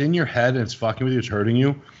if it's in your head and it's fucking with you, it's hurting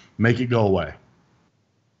you, make it go away.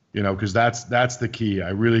 Because that's the key. I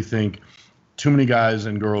really think too many guys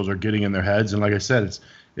and girls are getting in their heads, and like I said,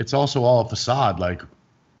 it's also all a facade. Like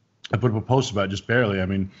I put up a post about it just barely. I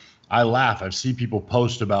mean, I laugh. I've seen people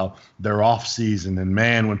post about their off season, and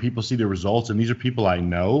man, when people see the results, and these are people I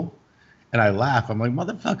know, and I laugh. I'm like,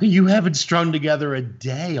 motherfucker, you haven't strung together a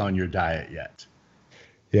day on your diet yet.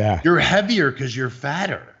 Yeah. You're heavier because you're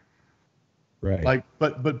fatter. Right. Like,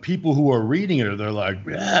 but people who are reading it, they're like,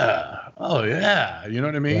 yeah, oh yeah, you know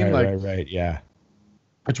what I mean? Right, yeah.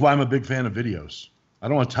 That's why I'm a big fan of videos. I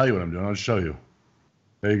don't want to tell you what I'm doing. I'll just show you.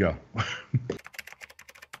 There you go.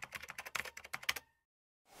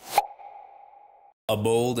 A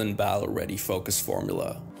bold and battle-ready focus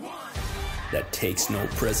formula that takes no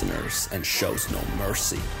prisoners and shows no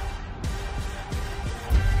mercy.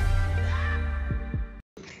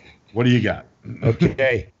 What do you got?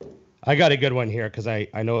 Okay. I got a good one here because I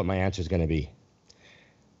know what my answer is going to be.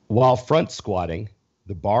 While front squatting,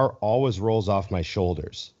 the bar always rolls off my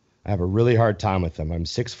shoulders. I have a really hard time with them. I'm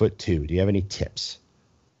 6'2". Do you have any tips?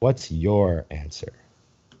 What's your answer?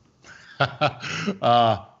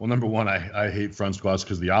 Well, number one, I hate front squats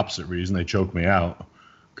because the opposite reason. They choke me out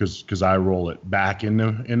because I roll it back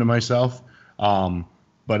into myself. But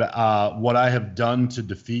what I have done to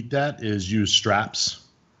defeat that is use straps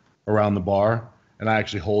around the bar, and I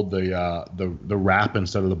actually hold the wrap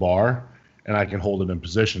instead of the bar, and I can hold it in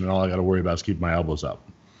position, and all I got to worry about is keep my elbows up.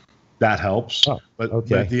 That helps.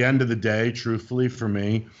 But at the end of the day, truthfully, for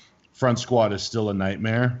me, front squat is still a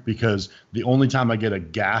nightmare because the only time I get a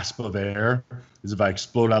gasp of air is if I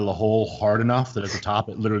explode out of the hole hard enough that at the top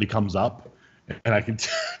it literally comes up and I can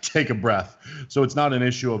take a breath. So it's not an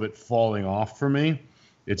issue of it falling off for me.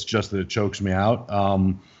 It's just that it chokes me out.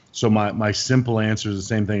 So my simple answer is the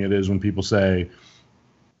same thing it is when people say,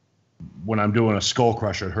 when I'm doing a skull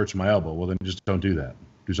crusher, it hurts my elbow. Well, then just don't do that.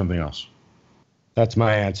 Do something else. That's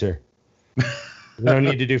my answer. You don't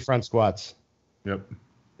need to do front squats. Yep.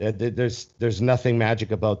 There's nothing magic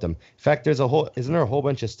about them. In fact, isn't there a whole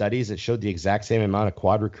bunch of studies that showed the exact same amount of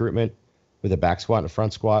quad recruitment with a back squat and a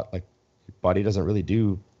front squat? Like, your body doesn't really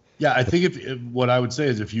do. Yeah, I think if what I would say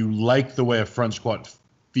is if you like the way a front squat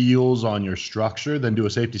feels on your structure, then do a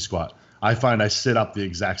safety squat. I find I sit up the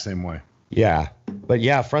exact same way. Yeah, but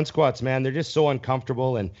yeah, front squats, man, they're just so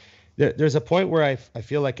uncomfortable, and there's a point where I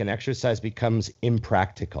feel like an exercise becomes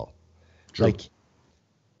impractical. True.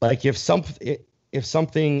 Like if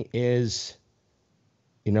something is,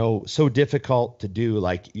 so difficult to do,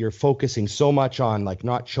 like you're focusing so much on like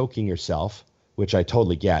not choking yourself, which I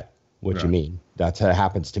totally get what you mean. That's how it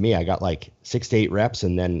happens to me. I got like 6 to 8 reps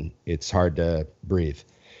and then it's hard to breathe.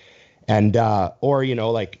 And, or,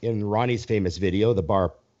 like in Ronnie's famous video, the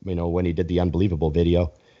bar, when he did the unbelievable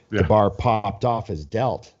video, the bar popped off his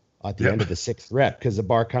delt at the end of the 6th rep because the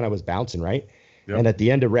bar kind of was bouncing, right? Yep. And at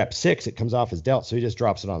the end of rep 6, it comes off his delt, so he just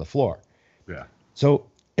drops it on the floor. Yeah. So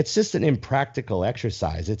it's just an impractical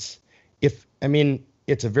exercise. It's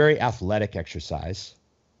a very athletic exercise,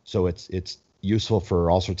 so it's useful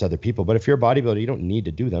for all sorts of other people. But if you're a bodybuilder, you don't need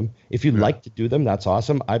to do them. If you like to do them, that's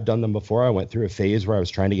awesome. I've done them before. I went through a phase where I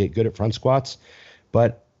was trying to get good at front squats,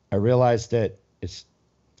 but I realized that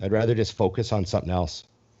I'd rather just focus on something else.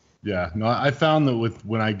 Yeah, no, I found that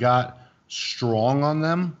when I got strong on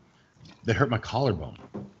them, they hurt my collarbone.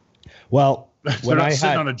 Well, they're not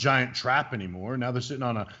sitting on a giant trap anymore. Now they're sitting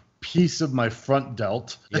on a piece of my front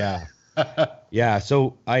delt. Yeah. Yeah.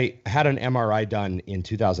 So I had an MRI done in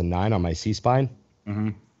 2009 on my C-spine. Mm-hmm.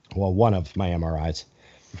 Well, one of my MRIs.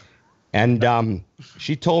 And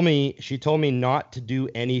she told me not to do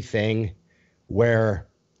anything where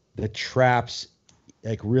the traps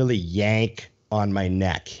like really yank on my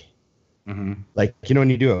neck. Mm-hmm. Like, when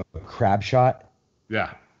you do a crab shot,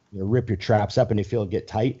 yeah, you rip your traps up and you feel it get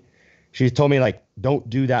tight. She told me, like, don't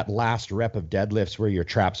do that last rep of deadlifts where your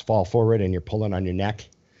traps fall forward and you're pulling on your neck.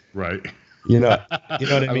 Right. You know what I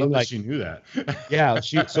mean? I love like, that she knew that. Yeah.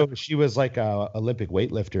 She was like a Olympic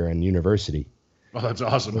weightlifter in university. Oh, that's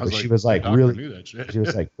awesome. So she was like really, knew that shit. She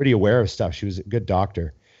was like pretty aware of stuff. She was a good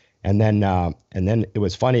doctor. And then it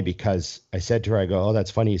was funny because I said to her, I go, oh,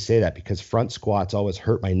 that's funny you say that, because front squats always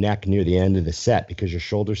hurt my neck near the end of the set because your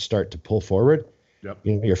shoulders start to pull forward. Yep.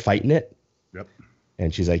 You're fighting it. Yep.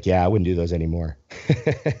 And she's like, yeah, I wouldn't do those anymore.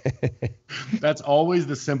 That's always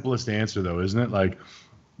the simplest answer though, isn't it? Like,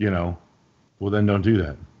 well, then don't do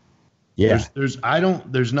that. Yeah.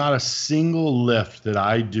 There's not a single lift that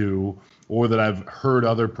I do or that I've heard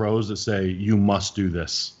other pros that say, you must do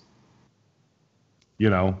this,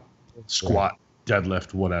 squat,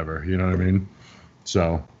 deadlift, whatever, you know what I mean?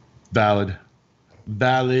 So valid.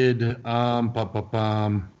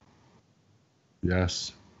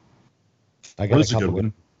 Yes. It's a good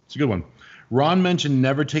one. It's a good one. Ron mentioned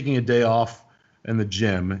never taking a day off in the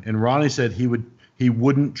gym, and Ronnie said he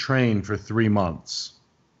wouldn't train for 3 months.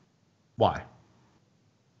 Why?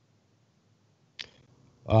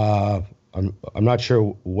 I'm not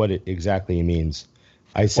sure what it exactly means.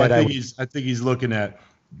 I said I think he's looking at,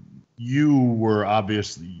 you were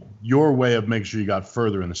obviously your way of making sure you got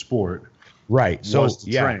further in the sport. Right. So was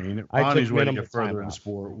to train. Ronnie's way to get further in the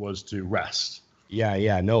sport was to rest.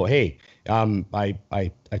 Yeah. No. Hey, I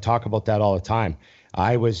talk about that all the time.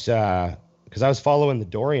 I was, because I was following the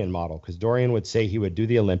Dorian model, because Dorian would say he would do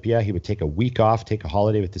the Olympia. He would take a week off, take a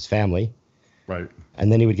holiday with his family. Right.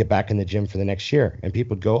 And then he would get back in the gym for the next year. And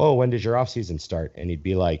people would go, oh, when does your off season start? And he'd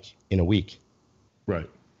be like, in a week. Right.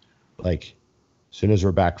 Like, as soon as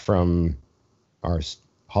we're back from our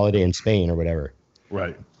holiday in Spain or whatever.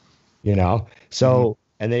 Right. So,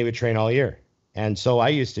 and then he would train all year. And so I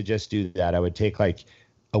used to just do that. I would take like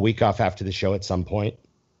a week off after the show at some point.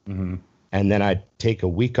 Mm-hmm. And then I'd take a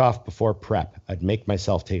week off before prep. I'd make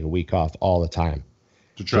myself take a week off all the time.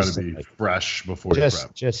 To try to be fresh before you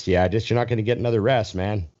prep. You're not going to get another rest,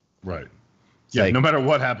 man. Right. It's no matter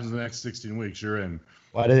what happens in the next 16 weeks, you're in.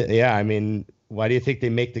 Why do you think they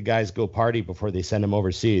make the guys go party before they send them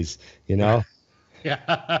overseas? Yeah.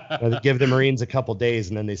 They give the Marines a couple days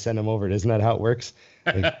and then they send them over. Isn't that how it works?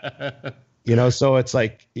 Like, so it's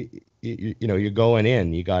like, you're going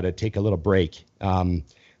in, you got to take a little break.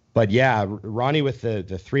 But yeah, Ronnie with the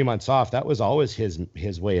 3 months off, that was always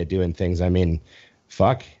his way of doing things. I mean,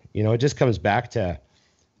 fuck, it just comes back to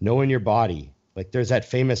knowing your body. Like there's that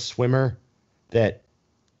famous swimmer that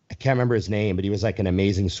I can't remember his name, but he was like an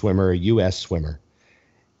amazing swimmer, a U.S. swimmer.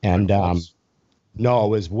 And no, it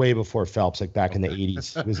was way before Phelps, like back in the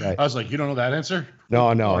 80s. It was like, I was like, you don't know that answer?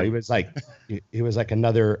 No, he was like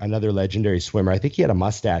another legendary swimmer. I think he had a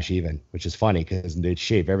mustache even, which is funny because they'd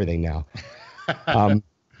shave everything now.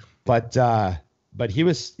 But he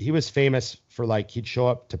was famous for, like, he'd show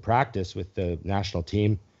up to practice with the national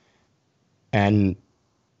team and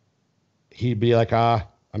he'd be like, I'm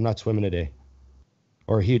not swimming today.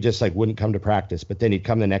 Or he just like wouldn't come to practice, but then he'd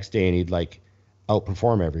come the next day and he'd like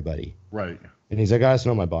outperform everybody. Right. And he's like, I just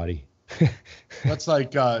know my body. That's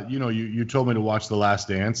like, you told me to watch The Last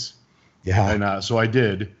Dance. Yeah. And so I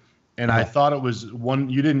did. And I thought it was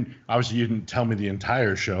you didn't tell me the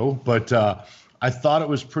entire show, but I thought it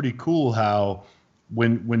was pretty cool how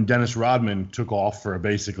when Dennis Rodman took off for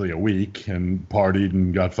basically a week and partied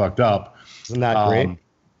and got fucked up. Isn't that great?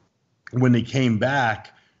 When they came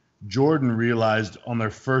back, Jordan realized on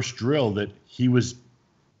their first drill that he was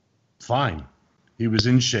fine. He was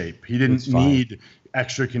in shape. He didn't need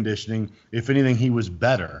extra conditioning. If anything, he was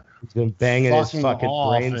better. He's been banging his fucking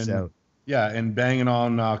brains out. Yeah, and banging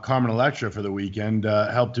on Carmen Electra for the weekend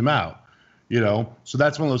helped him out, So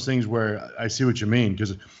that's one of those things where I see what you mean,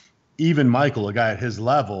 because even Michael, a guy at his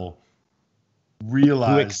level,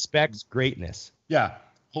 realized... Who expects greatness. Yeah.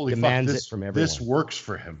 Holy demands fuck, it from everyone. This works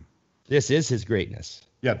for him. This is his greatness.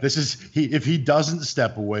 Yeah, if he doesn't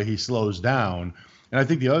step away, he slows down. And I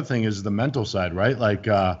think the other thing is the mental side, right? Like,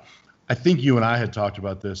 I think you and I had talked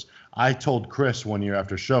about this. I told Chris one year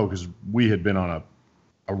after show, because we had been on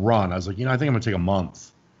a run. I was like, I think I'm going to take a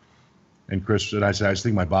month. And Chris, and I said, I just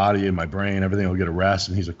think my body and my brain, everything will get a rest.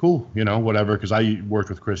 And he's like, cool, whatever. Because I worked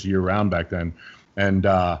with Chris year round back then. And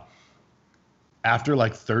after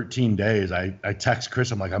like 13 days, I text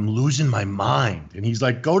Chris. I'm like, I'm losing my mind. And he's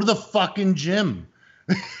like, go to the fucking gym.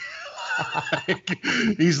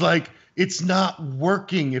 He's like, it's not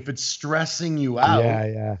working if it's stressing you out.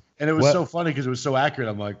 Yeah. And it was so funny because it was so accurate.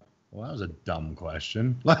 I'm like, well, that was a dumb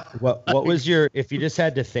question. What was if you just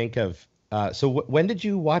had to think of, when did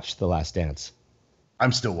you watch The Last Dance?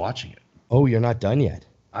 I'm still watching it. Oh, you're not done yet.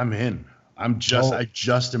 I'm in. I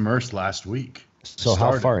just immersed last week. So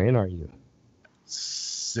how far in are you?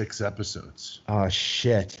 6 episodes. Oh,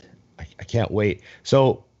 shit. I can't wait.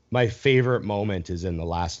 So my favorite moment is in the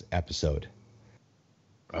last episode.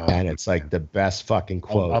 Oh, and it's like the best fucking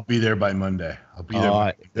quote. I'll be there by Monday. I'll be there by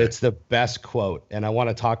Monday. It's the best quote, and I want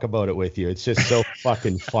to talk about it with you. It's just so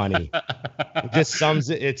fucking funny. It just sums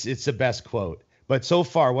it. It's the best quote. But so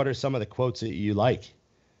far, what are some of the quotes that you like?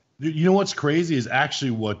 You know what's crazy is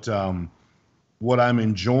actually what I'm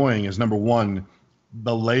enjoying is, number one,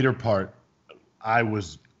 the later part I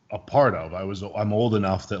was a part of. I'm old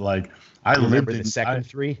enough that like I remember lived the second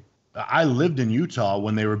 3. I lived in Utah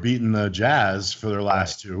when they were beating the Jazz for their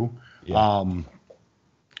last 2. Yeah.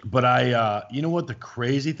 But you know what the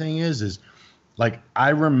crazy thing is like,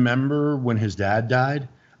 I remember when his dad died,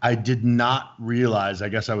 I did not realize, I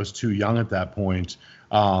guess I was too young at that point.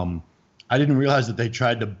 I didn't realize that they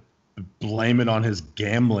tried to blame it on his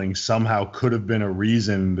gambling somehow could have been a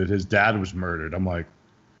reason that his dad was murdered. I'm like,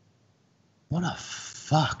 what a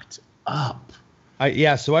fucked up.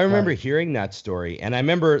 So I remember hearing that story, and I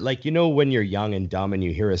remember, like, when you're young and dumb and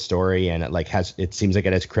you hear a story and it seems like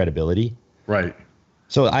it has credibility. Right.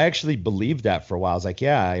 So I actually believed that for a while. I was like,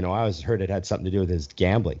 I always heard it had something to do with his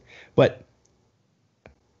gambling. But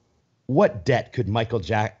what debt could Michael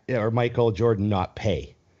Jordan not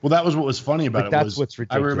pay? Well, that was what was funny about it. That's what's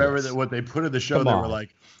ridiculous. I remember that what they put in the show, they were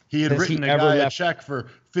like, he had written a guy a check for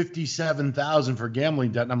 $57,000 for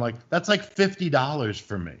gambling debt, and I'm like, that's like $50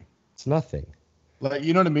 for me. It's nothing. Like,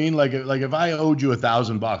 you know what I mean? Like if I owed you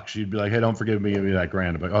 $1,000, you'd be like, hey, don't forgive me, give me that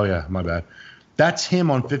grand. I'm like, oh yeah, my bad. That's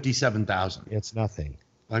him on $57,000. It's nothing.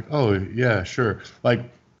 Like, oh yeah, sure. Like,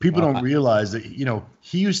 people don't realize that,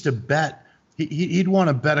 he used to bet. He'd want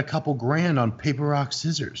to bet a couple grand on paper, rock,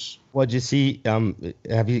 scissors. Well, did you see?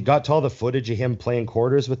 Have you got to all the footage of him playing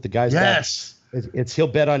quarters with the guys? Yes. He'll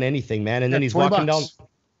bet on anything, man. And then he's walking down. $20.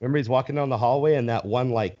 Remember, he's walking down the hallway, and that one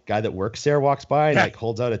like guy that works there walks by and like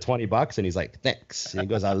holds out a $20, and he's like, "Thanks." And he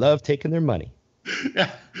goes, "I love taking their money."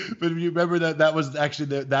 Yeah, but you remember that was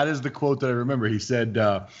actually that is the quote that I remember. He said,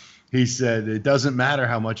 "It doesn't matter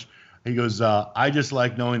how much." He goes, "I just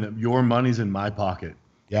like knowing that your money's in my pocket."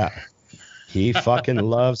 Yeah, he fucking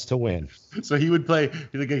loves to win. So he would play.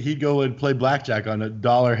 He'd go and play blackjack on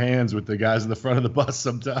 $1 hands with the guys in the front of the bus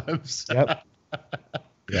sometimes. Yep.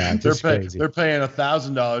 Yeah, they're crazy. They're paying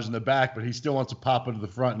 $1,000 in the back, but he still wants to pop into the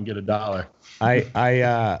front and get $1.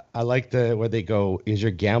 I like where they go, is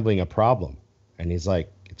your gambling a problem? And he's like,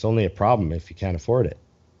 it's only a problem if you can't afford it.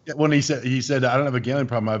 Yeah, when he said I don't have a gambling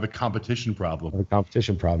problem, I have a competition problem. A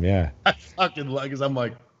competition problem, yeah. I fucking like, because I'm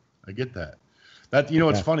like, I get that. That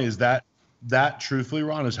what's funny is that truthfully,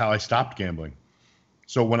 Ron, is how I stopped gambling.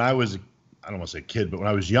 So when I was, I don't want to say kid, but when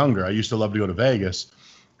I was younger, I used to love to go to Vegas,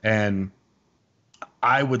 and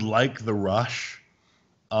I would like the rush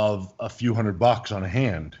of a few $100 on a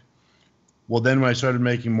hand. Well, then when I started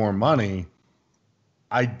making more money,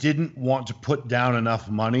 I didn't want to put down enough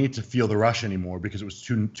money to feel the rush anymore because it was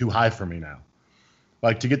too high for me now.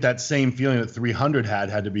 Like, to get that same feeling that 300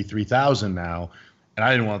 had to be 3,000 now, and I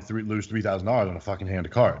didn't want to lose $3,000 on a fucking hand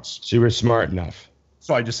of cards. So you were smart enough.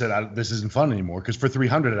 So I just said, this isn't fun anymore, because for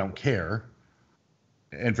 300 I don't care,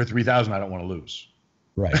 and for 3,000 I don't want to lose.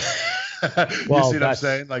 Right. You see what I'm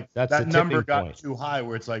saying? Like, that number got too high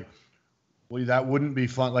where it's like, well, that wouldn't be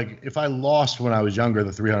fun. Like, if I lost when I was younger,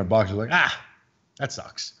 the $300, I was like, that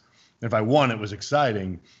sucks. And if I won, it was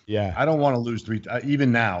exciting. Yeah. I don't want to lose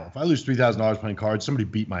even now. If I lose $3,000 playing cards, somebody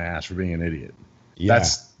beat my ass for being an idiot. Yeah.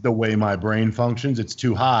 That's the way my brain functions. It's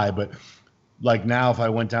too high. But like now, if I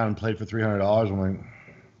went down and played for $300, I'm like,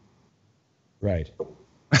 right.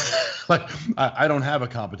 Like, I don't have a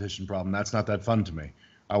competition problem. That's not that fun to me.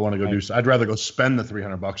 I want to go I'd rather go spend the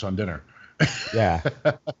 $300 on dinner. Yeah.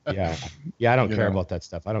 Yeah. I don't care about that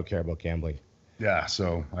stuff. I don't care about gambling. Yeah.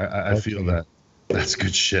 So I feel that that's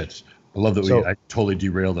good shit. I love that I totally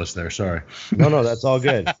derailed us there. Sorry. No, that's all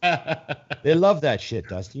good. They love that shit,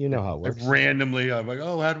 Dusty. You know how it works. Randomly, I'm like,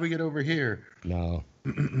 oh, how did we get over here? No.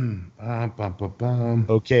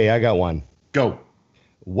 Okay, I got one. Go.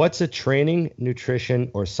 What's a training,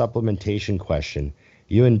 nutrition, or supplementation question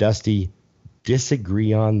you and Dusty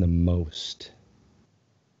disagree on the most?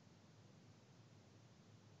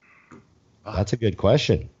 That's a good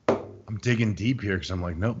question. I'm digging deep here because I'm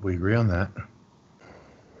like, nope, we agree on that.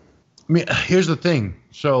 I mean, here's the thing.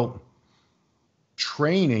 So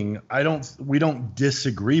training, we don't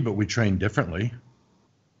disagree, but we train differently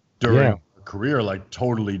during our career, like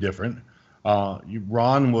totally different.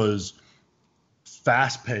 Ron was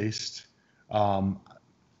fast-paced,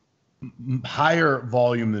 higher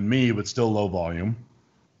volume than me, but still low volume.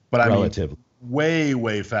 But I mean,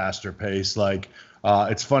 way faster pace. Like,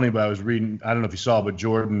 it's funny, but I was reading, I don't know if you saw, but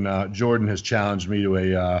Jordan has challenged me to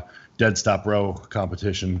a dead stop row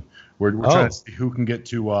competition. We're trying to see who can get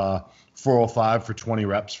to 405 for 20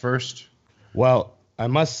 reps first. Well, I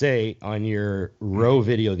must say, on your row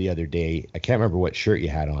video the other day, I can't remember what shirt you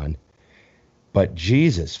had on, but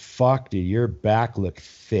Jesus fuck, did your back look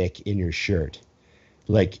thick in your shirt?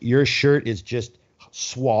 Like, your shirt is just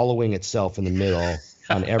swallowing itself in the middle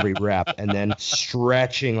on every rep, and then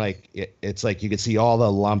stretching like it's like you could see all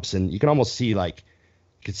the lumps, and you can almost see you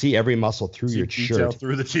could see every muscle through your shirt,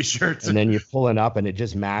 through the t-shirts, and then you pull it up, and it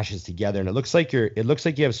just mashes together, and it looks like you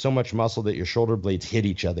have so much muscle that your shoulder blades hit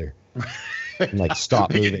each other, and like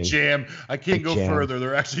stop moving. Jam. I can't go further.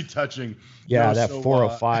 They're actually touching. Yeah, that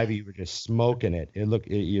 405, you were just smoking it.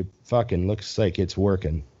 It fucking looks like it's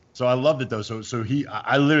working. So I loved it though. So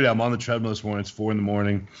I'm on the treadmill this morning. It's 4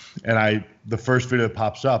 a.m, and the first video that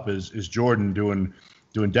pops up is Jordan doing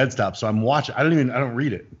dead stop. So I'm watching. I don't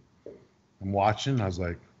read it. I'm watching. I was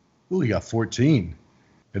like, ooh, he got 14,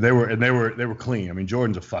 and they were clean. I mean,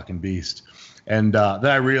 Jordan's a fucking beast. And then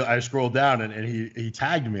I scrolled down and he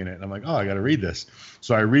tagged me in it, and I'm like, oh, I got to read this.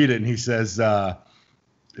 So I read it, and he says,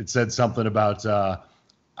 it said something about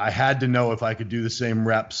I had to know if I could do the same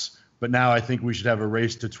reps, but now I think we should have a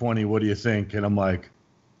race to 20. What do you think? And I'm like,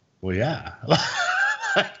 well, yeah.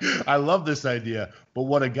 I love this idea. But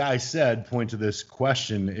what a guy said, point to this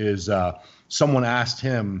question, is someone asked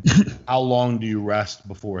him, how long do you rest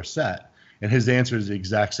before a set? And his answer is the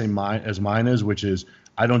exact same as mine is, which is,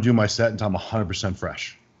 I don't do my set until I'm 100%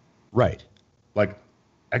 fresh. Right. Like,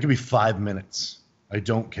 I could be 5 minutes. I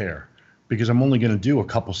don't care, because I'm only going to do a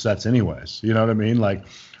couple sets anyways. You know what I mean? Like,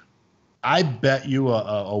 I bet you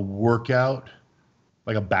a workout,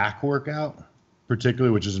 like a back workout,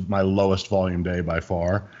 particularly, which is my lowest volume day by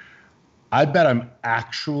far, I bet I'm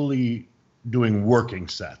actually doing working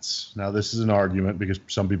sets. Now, this is an argument because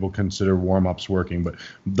some people consider warm-ups working, but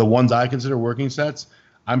the ones I consider working sets,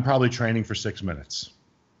 I'm probably training for 6 minutes.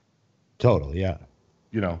 Total, yeah.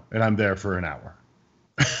 And I'm there for an hour.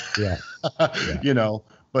 Yeah.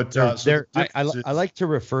 But I like to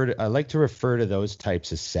refer to those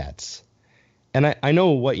types of sets. And I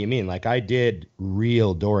know what you mean. Like, I did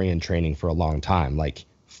real Dorian training for a long time, like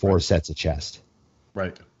 4 sets of chest.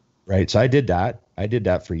 Right. Right. So I did that. I did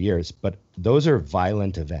that for years, but those are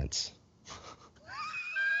violent events.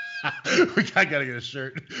 I gotta get a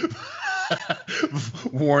shirt.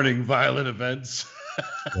 Warning: violent events.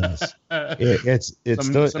 Yes. It's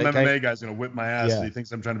some MMA guy's gonna whip my ass. Yeah. He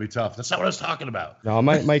thinks I'm trying to be tough. That's not what I was talking about. No,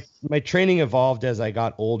 my training evolved as I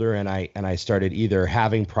got older, and I started either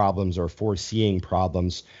having problems or foreseeing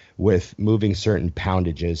problems with moving certain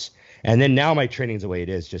poundages. And then now my training's the way it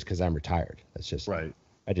is, just because I'm retired. That's just right.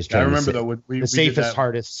 I just try the safest,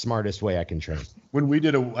 hardest, smartest way I can train. When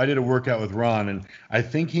I did a workout with Ron, and I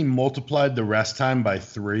think he multiplied the rest time by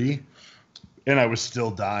 3, and I was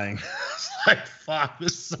still dying. Like, fuck,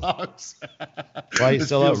 this sucks. Well, you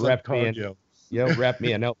still out-repped me. Rep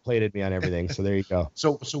me and outplated me on everything. So there you go.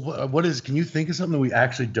 So what is? Can you think of something that we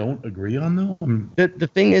actually don't agree on though? The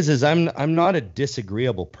thing is I'm not a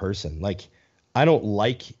disagreeable person. Like, I don't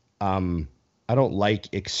like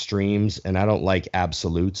extremes, and I don't like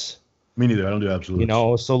absolutes. Me neither. I don't do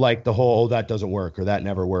absolutes. So like the whole, that doesn't work, or that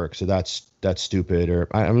never works, or that's stupid, or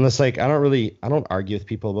I'm just like, I don't argue with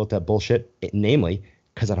people about that bullshit. Namely,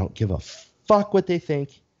 because I don't give a fuck what they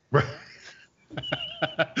think. Right.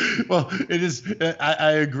 Well, it is.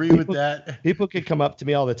 I agree with that. People could come up to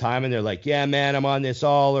me all the time, and they're like, yeah, man, I'm on this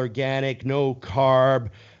all organic, no carb,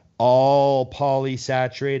 all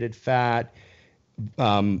polysaturated fat,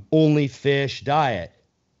 only fish diet.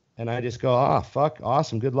 and I just go, oh, fuck,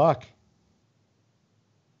 awesome, good luck.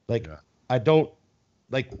 Like, I don't,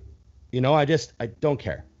 like, I don't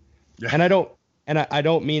care. Yeah. And I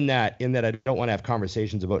don't mean that in that I don't want to have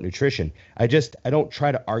conversations about nutrition. I don't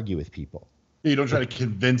try to argue with people. You don't try to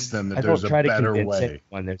convince them that there's a better way.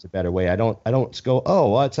 When there's a better way. I don't go,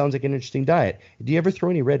 oh, well, it sounds like an interesting diet. Do you ever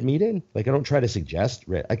throw any red meat in? Like, I don't try to suggest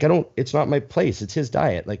it's not my place. It's his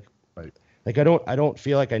diet. Like, right. Like, I don't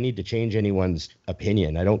feel like I need to change anyone's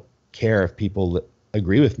opinion. I don't care if people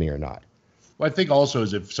agree with me or not. Well, I think also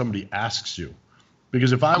is if somebody asks you,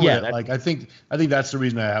 because if I were I think that's the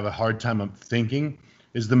reason I have a hard time thinking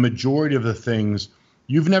is the majority of the things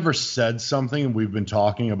you've never said something and we've been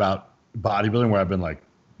talking about bodybuilding where I've been like,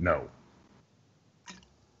 no,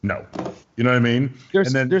 you know what I mean?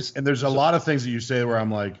 There's a lot of things that you say where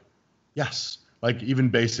I'm like, yes, like even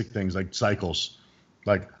basic things like cycles.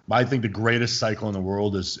 Like I think the greatest cycle in the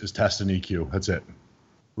world is test and EQ. That's it.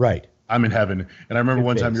 Right. I'm in heaven. And I remember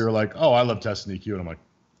one time you were like, oh, I love test and EQ. And I'm like,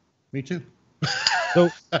 me too. So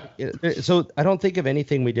I don't think of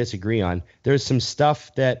anything we disagree on. There's some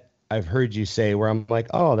stuff that I've heard you say where I'm like,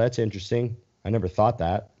 oh, that's interesting. I never thought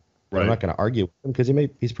that. Right. I'm not going to argue with him because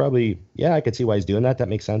he's probably, I could see why he's doing that. That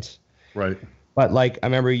makes sense. Right. But like, I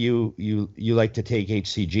remember you like to take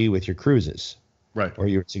HCG with your cruises. Right. Or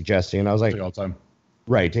you were suggesting, and I was like, take it all the time.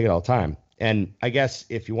 Right. Take it all the time. And I guess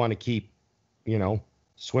if you want to keep,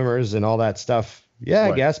 swimmers and all that stuff,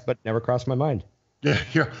 I guess, but never crossed my mind.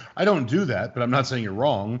 Yeah. I don't do that, but I'm not saying you're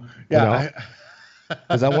wrong. Yeah.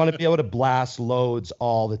 Because I want to be able to blast loads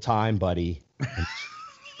all the time, buddy.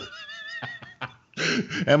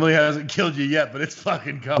 Emily hasn't killed you yet, but it's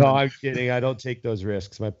fucking coming. No, I'm kidding. I don't take those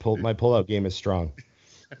risks. My pull-out game is strong.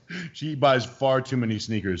 She buys far too many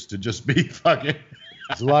sneakers to just be fucking.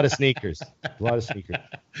 There's a lot of sneakers.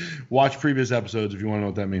 Watch previous episodes if you want to know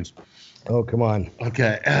what that means. Oh, come on.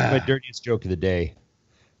 Okay. My dirtiest joke of the day.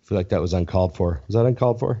 I feel like that was uncalled for. Was that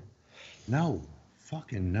uncalled for? No.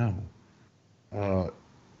 Fucking no.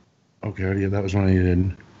 Okay, that was one I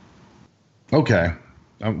did. Okay.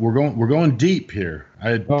 We're going deep here.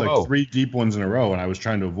 I had like 3 deep ones in a row, and I was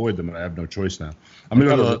trying to avoid them, and I have no choice now. I'm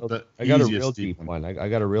going to go to the I got a real deep one. I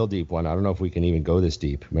got a real deep one. I don't know if we can even go this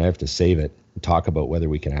deep. I might have to save it and talk about whether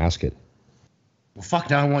we can ask it. Well,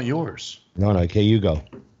 fuck, now I want yours. No, okay, you go.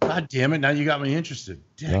 God damn it, now you got me interested.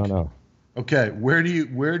 Dick. No. Okay, where do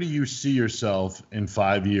you see yourself in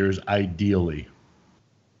 5 years, ideally?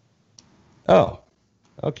 Oh,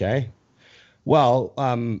 okay. Well,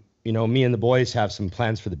 me and the boys have some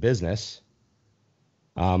plans for the business.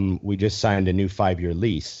 We just signed a new 5-year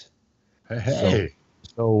lease. Hey.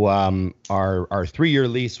 So our 3-year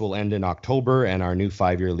lease will end in October, and our new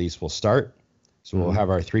 5-year lease will start. So we'll have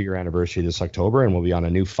our 3-year anniversary this October, and we'll be on a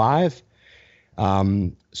new 5.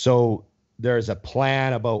 So there's a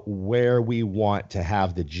plan about where we want to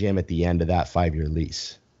have the gym at the end of that 5-year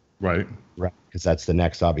lease. Right. Because that's the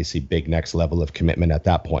next, obviously, big next level of commitment at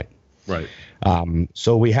that point. Right.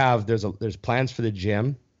 So we have there's plans for the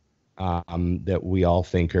gym that we all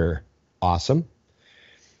think are awesome.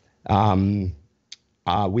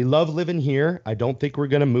 We love living here. I don't think we're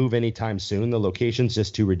going to move anytime soon. The location's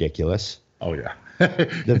just too ridiculous. Oh yeah.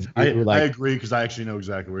 I agree because I actually know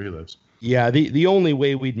exactly where he lives. Yeah. The only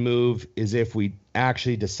way we'd move is if we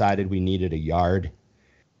actually decided we needed a yard,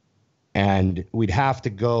 and we'd have to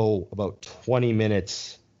go about 20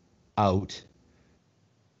 minutes out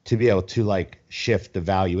to be able to like shift the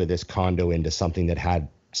value of this condo into something that had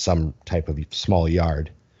some type of small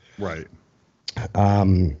yard. Right.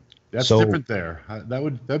 That's different there.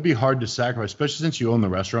 That'd be hard to sacrifice, especially since you own the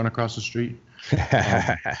restaurant across the street.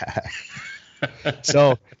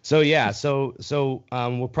 So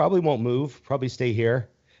we'll probably won't move, probably stay here.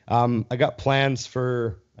 I actually got plans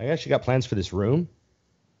for this room,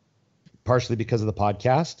 partially because of the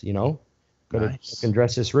podcast, Gotta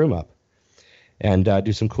dress this room up and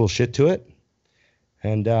do some cool shit to it.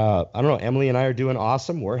 And I don't know, Emily and I are doing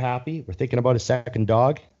awesome. We're happy. We're thinking about a second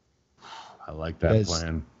dog. I like that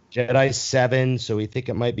plan. Jedi's 7, so we think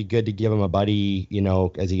it might be good to give him a buddy,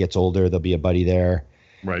 as he gets older, there'll be a buddy there.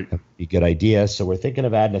 Right. That'd be a good idea. So we're thinking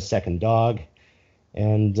of adding a second dog.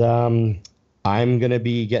 And I'm going to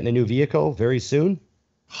be getting a new vehicle very soon.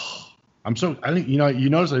 I think, you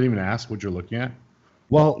notice I didn't even ask what you're looking at?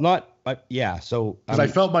 Well, yeah. So because I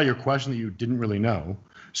felt by your question that you didn't really know.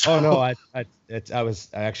 So. Oh no, I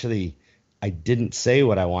didn't say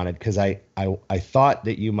what I wanted because I thought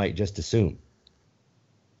that you might just assume.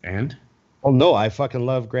 And? Oh no, I fucking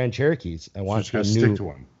love Grand Cherokees. I want to stick to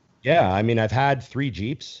one. Yeah, I mean I've had 3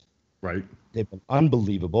 Jeeps. Right. They've been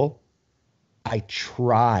unbelievable. I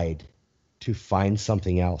tried to find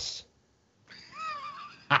something else.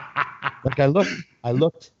 Like I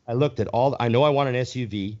looked at all. I know I want an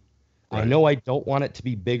SUV. Right. I know I don't want it to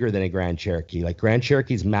be bigger than a Grand Cherokee. Like Grand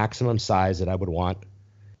Cherokee's maximum size that I would want.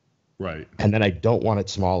 Right. And then I don't want it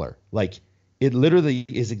smaller. Like it literally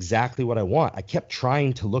is exactly what I want. I kept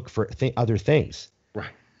trying to look for other things. Right.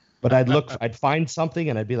 But I'd find something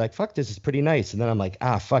and I'd be like, fuck, this is pretty nice. And then I'm like,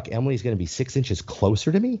 fuck, Emily's going to be 6 inches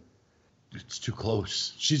closer to me. It's too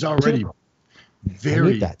close. She's already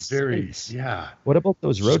very, yeah. What about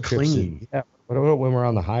those road trips? Yeah. What about when we're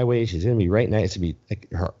on the highway? She's going to be right next to me. Like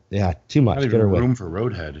her. Yeah, too much. Not even room for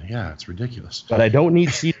roadhead. Yeah, it's ridiculous. But I don't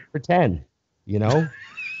need seat for 10, you know?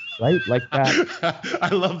 Right? Like that. I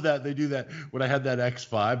love that. They do that. When I had that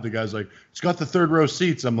X5, the guy's like, it's got the third row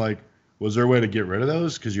seats. I'm like, was there a way to get rid of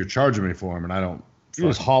those? Because you're charging me for them, and I don't. You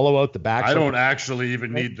just hollow out the back. I don't actually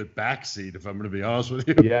even need the back seat, if I'm going to be honest with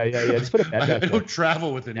you. Yeah. Just put it back. I don't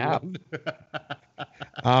travel with anyone.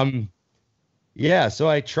 Yeah, so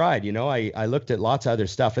I tried, I looked at lots of other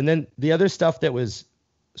stuff. And then the other stuff that was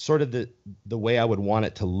sort of the way I would want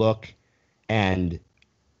it to look and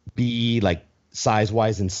be like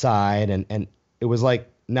size-wise inside. And it was like,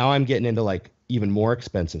 now I'm getting into like even more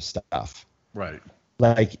expensive stuff. Right.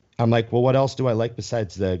 Like, I'm like, well, what else do I like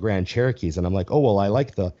besides the Grand Cherokees? And I'm like, oh, well, I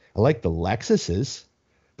like the Lexuses.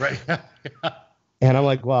 Right. And I'm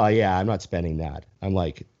like, well, yeah, I'm not spending that. I'm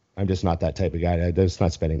like, I'm just not that type of guy. I'm just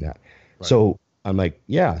not spending that. Right. So I'm like,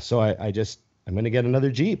 yeah. So I'm going to get another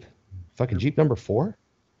Jeep. Fucking Jeep number 4.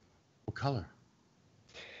 What color?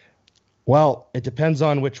 Well, it depends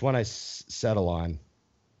on which one I settle on.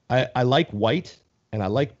 I like white and I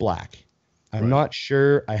like black. I'm not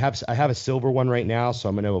sure. I have a silver one right now, so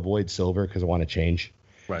I'm going to avoid silver because I want to change.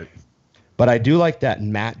 Right. But I do like that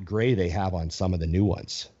matte gray they have on some of the new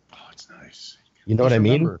ones. Oh, it's nice. You know what I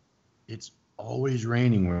mean? Remember, it's always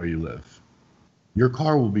raining where you live. Your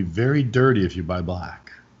car will be very dirty if you buy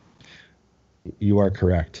black. You are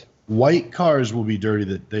correct. White cars will be dirty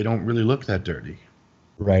that they don't really look that dirty.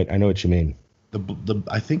 Right. I know what you mean.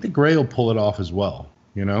 I think the gray will pull it off as well.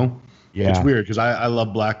 Yeah. It's weird because I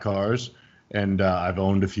love black cars. And I've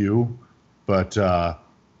owned a few, but I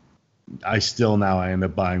end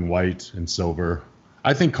up buying white and silver.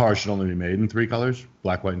 I think cars should only be made in 3 colors,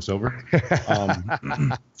 black, white, and silver.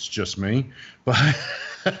 It's just me. But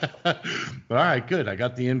all right, good. I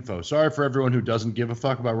got the info. Sorry for everyone who doesn't give a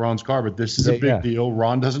fuck about Ron's car, but this is a big deal.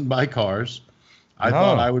 Ron doesn't buy cars. I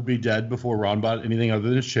thought I would be dead before Ron bought anything other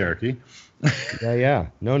than his Cherokee. Yeah.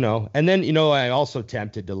 No. And then, I also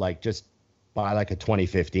tempted to like just buy like a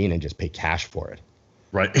 2015 and just pay cash for it.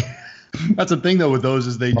 Right. That's the thing though with those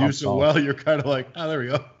is they do so well. You're kind of like, oh, there we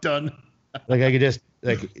go, done. Like I could just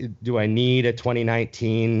do I need a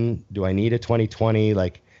 2019? Do I need a 2020?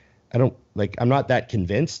 Like I'm not that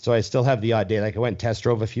convinced. So I still have the odd day. Like I went and test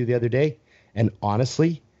drove a few the other day, and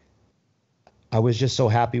honestly, I was just so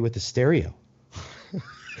happy with the stereo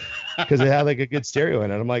because it had like a good stereo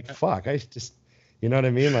in it. I'm like, fuck, I just. You know what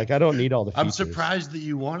I mean? Like, I don't need all the features. I'm surprised that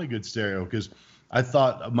you want a good stereo because I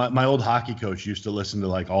thought my old hockey coach used to listen to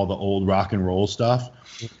like all the old rock and roll stuff,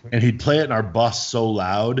 and he'd play it in our bus so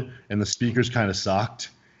loud, and the speakers kind of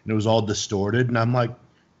sucked, and it was all distorted. And I'm like,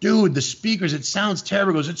 dude, the speakers, it sounds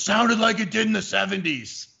terrible. He goes, it sounded like it did in the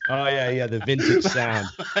 70s. Oh, yeah, the vintage sound.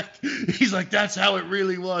 He's like, that's how it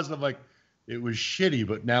really was. And I'm like, it was shitty,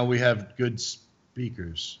 but now we have good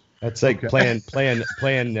speakers. That's like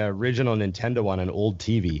playing original Nintendo on an old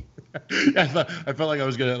TV. I felt like I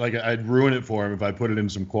was I'd ruin it for him if I put it in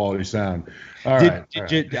some quality sound. All right.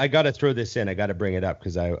 I got to throw this in. I got to bring it up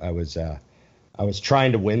because I was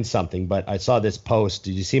trying to win something, but I saw this post.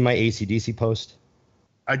 Did you see my AC/DC post?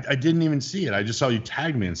 I didn't even see it. I just saw you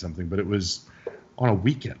tagged me in something, but it was on a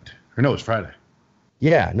weekend. Or no, it was Friday.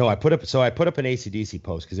 Yeah, no, I put up an AC/DC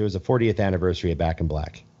post because it was the 40th anniversary of Back in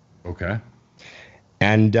Black. Okay.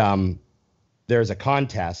 And there's a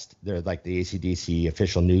contest. There's like the AC/DC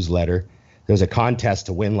official newsletter. There's a contest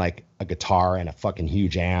to win like a guitar and a fucking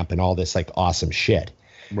huge amp and all this like awesome shit.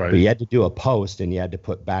 Right. But you had to do a post and you had to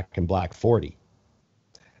put Back in Black 40.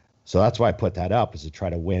 So that's why I put that up, is to try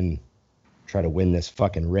to win this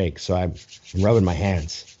fucking rig. So I'm rubbing my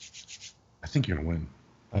hands. I think you're gonna win.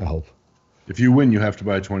 I hope. If you win, you have to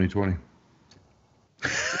buy a 2020.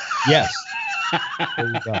 Yes.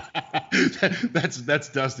 There you go. That's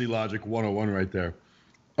Dusty Logic 101 right there.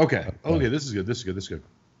 Okay. This is good.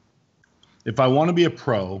 If I want to be a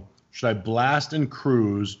pro, should I blast and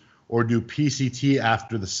cruise or do PCT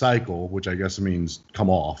after the cycle, which I guess means come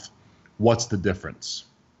off? What's the difference?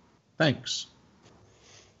 Thanks.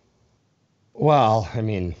 Well, I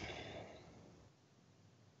mean,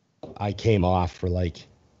 I came off for like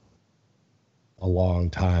a long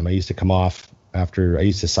time. I used to come off after I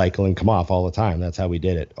used to cycle and come off all the time. That's how we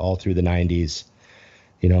did it all through the 90s,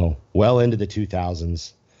 well into the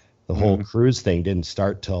 2000s. The whole cruise thing didn't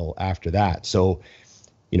start till after that. So,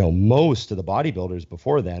 most of the bodybuilders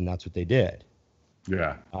before then, that's what they did.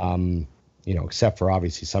 Yeah. Except for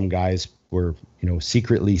obviously some guys were,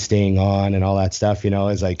 secretly staying on and all that stuff,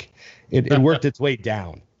 it's like it worked its way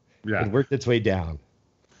down. Yeah. It worked its way down.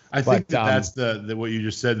 I think that's the what you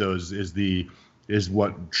just said though is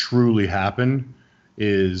what truly happened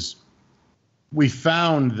is we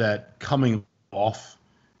found that coming off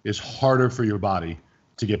is harder for your body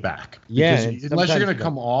to get back. Yeah. Unless you're going to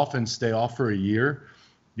come off and stay off for a year,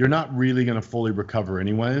 you're not really going to fully recover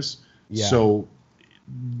anyways. Yeah. So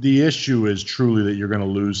the issue is truly that you're going to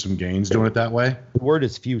lose some gains doing it that way. The word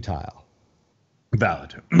is futile.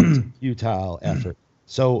 Valid. Futile effort.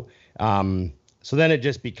 So then it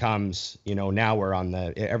just becomes, now we're on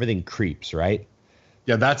everything creeps, right?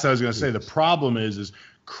 Yeah, that's what I was going to say. The problem is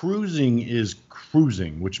cruising,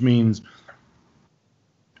 which means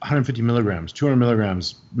 150 milligrams, 200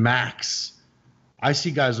 milligrams max. I see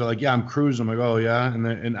guys that are like, yeah, I'm cruising. I'm like, oh yeah.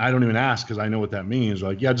 And I don't even ask because I know what that means. They're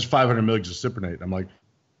like, yeah, just 500 milligrams of cyprinate. I'm like,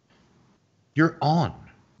 you're on.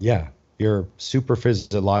 Yeah. You're super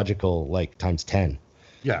physiological, like times 10.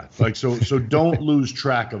 Yeah. Like, so don't lose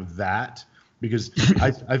track of that because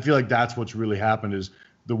I feel like that's what's really happened is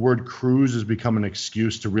the word cruise has become an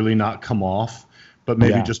excuse to really not come off, but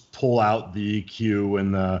maybe just pull out the EQ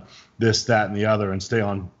and the this, that, and the other and stay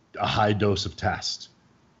on a high dose of test.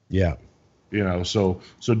 Yeah. So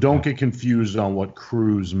don't get confused on what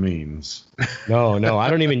cruise means. No, I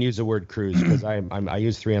don't even use the word cruise because I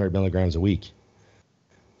use 300 milligrams a week.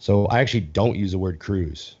 So I actually don't use the word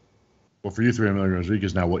cruise. Well, for you, 300 milligrams a week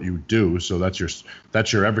is now what you do. So that's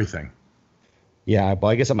your everything. Yeah, but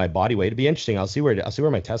I guess at my body weight, it'd be interesting. I'll see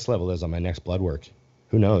where my test level is on my next blood work.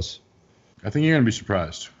 Who knows? I think you're gonna be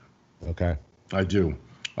surprised. Okay. I do.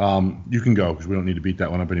 You can go because we don't need to beat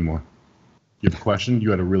that one up anymore. You have a question? You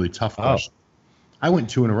had a really tough question. I went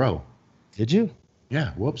 2 in a row. Did you?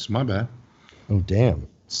 Yeah. Whoops. My bad. Oh, damn.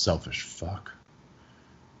 Selfish fuck.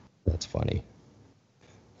 That's funny.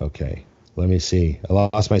 Okay. Let me see. I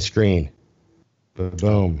lost my screen.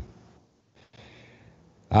 Boom.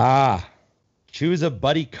 Choose a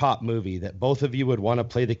buddy cop movie that both of you would want to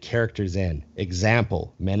play the characters in.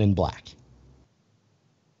 Example, Men in Black.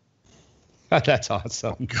 That's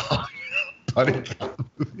awesome. God. Buddy cop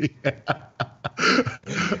movie.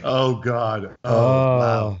 Oh, God. Oh,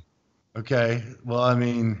 wow. Okay. Well, I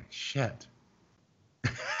mean, shit.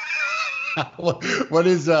 What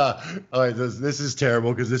is all right, this is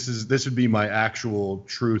terrible because this would be my actual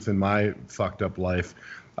truth in my fucked up life.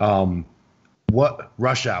 What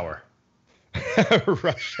Rush Hour?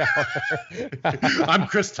 Rush Hour. I'm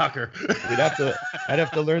Chris Tucker. I'd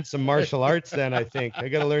have to learn some martial arts then, I think. I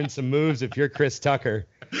got to learn some moves if you're Chris Tucker.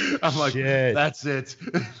 I'm like, shit. That's it.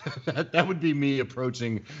 That would be me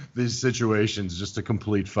approaching these situations, just a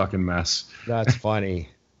complete fucking mess. That's funny.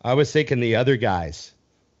 I was thinking the other guys.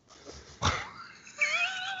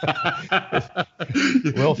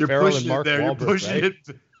 Will Ferrell and Mark Wahlberg, you're pushing right?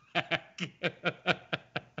 it back.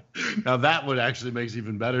 Now that would actually makes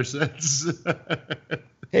even better sense.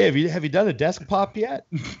 Hey, have you done a desk pop yet?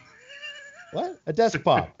 What? A desk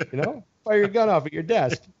pop? Fire your gun off at your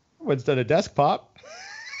desk. Everyone's done a desk pop.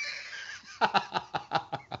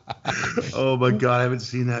 Oh my God, I haven't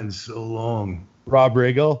seen that in so long. Rob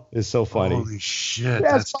Riggle is so funny. Holy shit!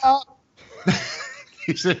 Desk pop.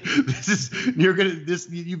 You've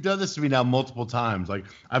done this to me now multiple times. Like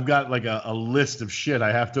I've got like a list of shit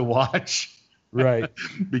I have to watch. Right.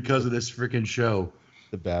 Because of this freaking show.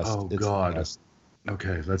 The best. Oh, it's God. The best.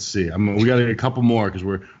 Okay, let's see. We got to get a couple more because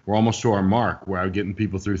we're almost to our mark where I'm getting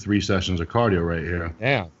people through 3 sessions of cardio right here.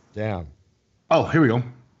 Damn. Oh, here we go.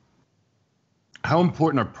 How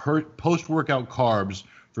important are post-workout carbs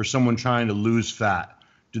for someone trying to lose fat?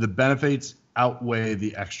 Do the benefits outweigh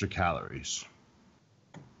the extra calories?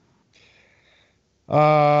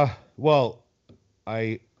 Well,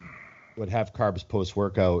 I would have carbs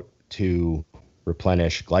post-workout to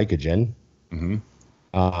replenish glycogen.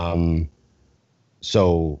 Mm-hmm.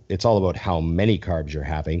 So it's all about how many carbs you're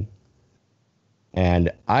having.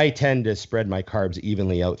 And I tend to spread my carbs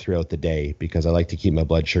evenly out throughout the day because I like to keep my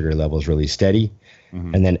blood sugar levels really steady.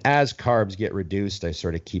 Mm-hmm. And then as carbs get reduced, I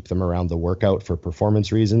sort of keep them around the workout for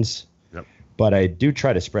performance reasons. Yep. But I do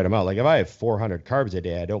try to spread them out. Like if I have 400 carbs a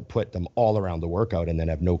day, I don't put them all around the workout and then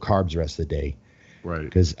have no carbs the rest of the day. Right.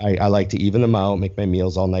 Because I like to even them out, make my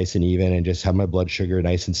meals all nice and even, and just have my blood sugar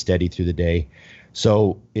nice and steady through the day.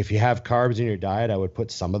 So if you have carbs in your diet, I would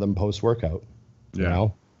put some of them post-workout. Yeah.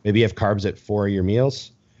 Maybe you have carbs at 4 of your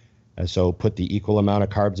meals, So put the equal amount of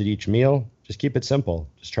carbs at each meal. Just keep it simple.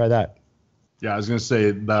 Just try that. Yeah, I was going to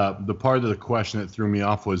say the part of the question that threw me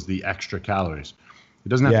off was the extra calories. It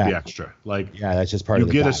doesn't have to be extra. Like, that's just part of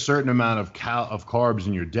the You get diet. a certain amount of carbs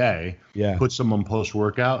in your day. Yeah. Put some on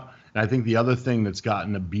post-workout. And I think the other thing that's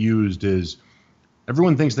gotten abused is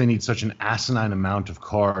everyone thinks they need such an asinine amount of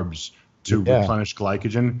carbs to replenish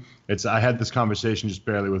glycogen. I had this conversation just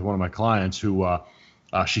barely with one of my clients who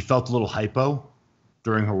she felt a little hypo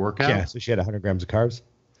during her workout. Yeah, so she had 100 grams of carbs.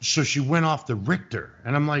 So she went off the Richter.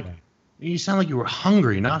 And I'm like, you sound like you were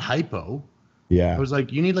hungry, not hypo. Yeah. I was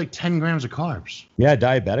like, you need like 10 grams of carbs. Yeah,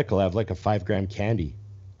 diabetic will have like a 5-gram candy.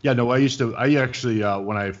 Yeah, no, I actually,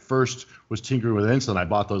 when I first was tinkering with insulin, I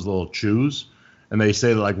bought those little chews. And they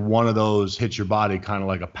say that like one of those hits your body kind of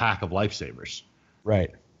like a pack of Lifesavers.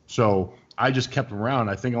 Right. So I just kept them around.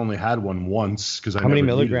 I think I only had one once because I How many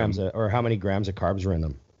milligrams or how many grams of carbs are in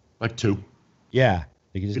them? Like 2. Yeah.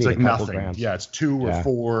 It's like nothing. Grams. Yeah, it's 2 or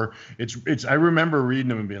 4. It's. I remember reading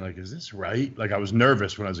them and being like, "Is this right?" Like I was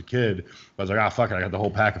nervous when I was a kid. I was like, "Ah, fuck it, I got the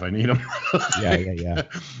whole pack if I need them." Yeah.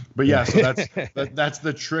 But yeah, so that's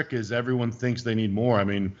the trick is everyone thinks they need more. I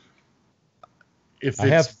mean, if I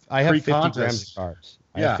have 50 grams of carbs.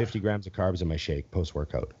 I have 50 grams of carbs in my shake post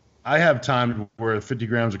workout. I have times where 50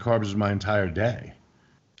 grams of carbs is my entire day.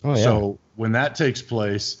 Oh yeah. So when that takes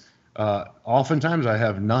place, oftentimes I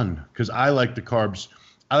have none because I like the carbs.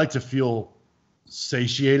 I like to feel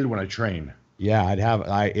satiated when I train. Yeah,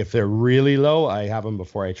 if they're really low, I have them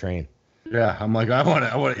before I train. Yeah, I'm like I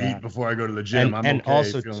want to eat before I go to the gym. I'm okay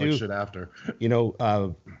also feeling like shit after.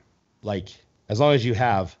 Like as long as you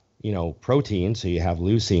have protein, so you have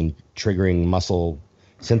leucine triggering muscle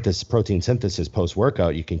protein synthesis post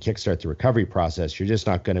workout, you can kickstart the recovery process. You're just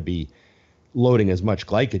not going to be loading as much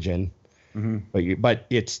glycogen,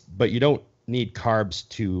 but you don't need carbs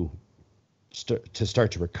to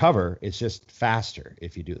start to recover. It's just faster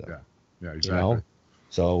if you do them. Yeah, exactly.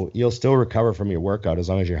 So you'll still recover from your workout as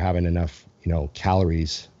long as you're having enough,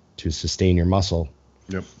 calories to sustain your muscle.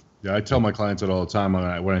 Yep. Yeah, I tell my clients that all the time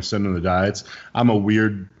when I send them the diets. I'm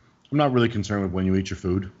not really concerned with when you eat your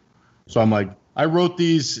food. So I'm like, I wrote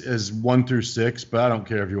these as 1 through 6, but I don't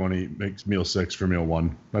care if you want to make meal 6 for meal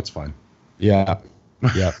 1. That's fine. Yeah.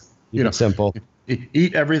 Yeah. Keep it simple.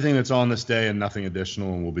 Eat everything that's on this day and nothing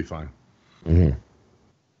additional, and we'll be fine. Mm-hmm.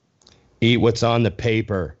 Eat what's on the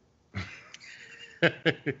paper.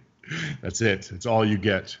 That's it. It's all you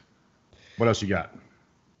get. What else you got?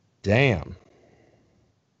 Damn.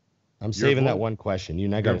 I'm saving that one question. You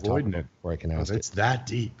and I got to talk about it before I can ask it. It's that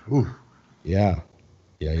deep. Ooh. Yeah.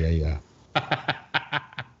 I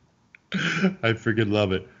freaking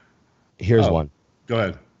love it. Here's one.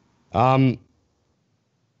 Go ahead.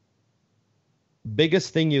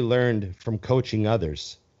 Biggest thing you learned from coaching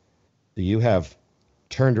others that you have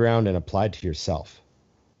turned around and applied to yourself?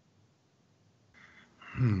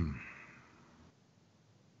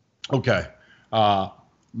 Okay.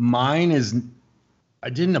 Mine is, I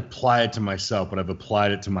didn't apply it to myself, but I've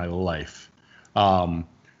applied it to my life,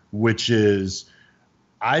 which is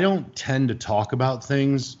I don't tend to talk about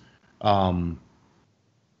things unless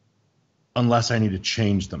I need to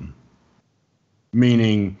change them.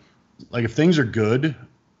 Meaning, like if things are good,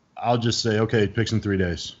 I'll just say, okay, picks in 3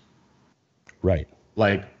 days. Right.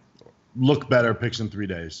 Like look better, picks in 3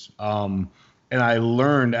 days. And I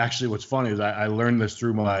learned, actually what's funny is I learned this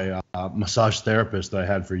through my massage therapist that I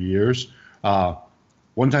had for years.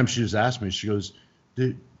 One time she just asked me, she goes,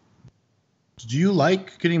 do you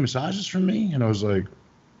like getting massages from me? And I was like,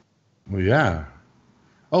 well, yeah.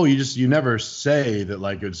 Oh, you never say that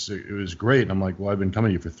like it was great. And I'm like, well, I've been coming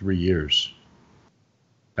to you for 3 years.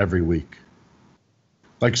 Every week.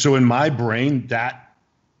 Like, so in my brain, that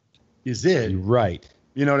is it. Right.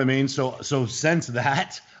 You know what I mean? So since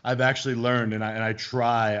that, I've actually learned, and I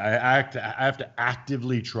have to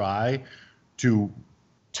actively try to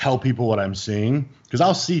tell people what I'm seeing, because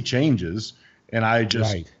I'll see changes and I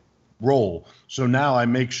just roll. So now I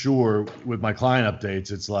make sure with my client updates,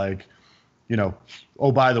 it's like,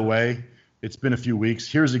 oh, by the way, it's been a few weeks.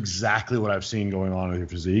 Here's exactly what I've seen going on with your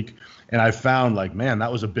physique. And I found like, man,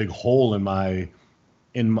 that was a big hole in my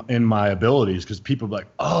abilities, because people are like,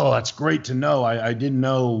 oh, that's great to know. I didn't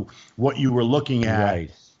know what you were looking at.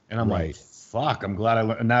 Right. And I'm like, fuck, I'm glad I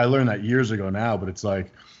learned. Now I learned that years ago now, but it's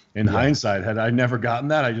like in hindsight, had I never gotten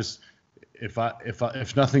that, I just,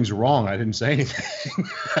 if nothing's wrong, I didn't say anything.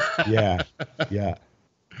 Yeah.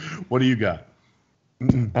 What do you got?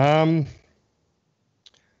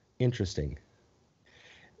 Interesting.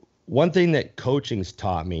 One thing that coaching's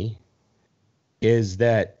taught me is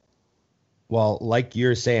that, well, like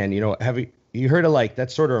you're saying, you heard of like,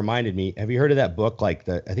 that sort of reminded me. Have you heard of that book? Like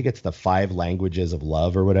I think it's the 5 languages of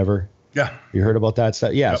love or whatever. Yeah. You heard about that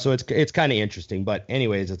stuff? Yeah. Yep. So it's kind of interesting, but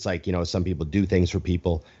anyways, it's like, some people do things for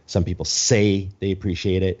people. Some people say they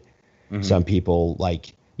appreciate it. Mm-hmm. Some people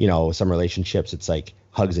like, some relationships, it's like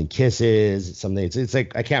hugs and kisses. Something it's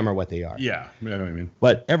like, I can't remember what they are. Yeah. I know what I mean.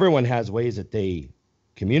 But everyone has ways that they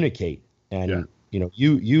communicate, and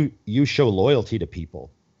you show loyalty to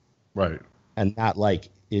people. Right. And that like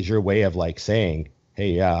is your way of like saying, hey,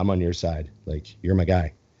 yeah, I'm on your side. Like, you're my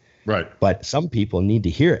guy. Right. But some people need to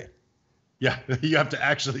hear it. Yeah, you have to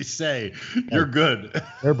actually say you're good.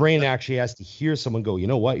 Their brain actually has to hear someone go, you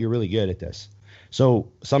know what, you're really good at this.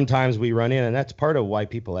 So sometimes we run in, and that's part of why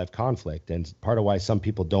people have conflict, and part of why some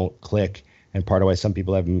people don't click, and part of why some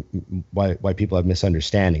people have why people have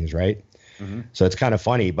misunderstandings, right? Mm-hmm. So it's kind of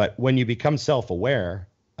funny, but when you become self-aware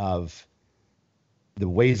of the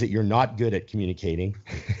ways that you're not good at communicating,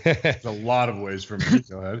 there's a lot of ways for me.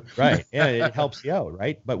 Go ahead. Right, yeah, it helps you out,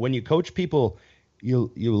 right? But when you coach people,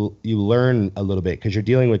 you learn a little bit, because you're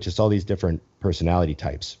dealing with just all these different personality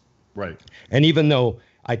types. Right. And even though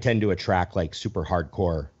I tend to attract like super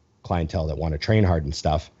hardcore clientele that want to train hard and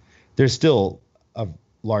stuff, there's still a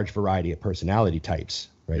large variety of personality types,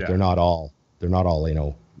 right? Yeah. They're not all,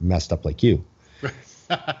 messed up like you.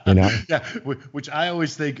 Yeah, which I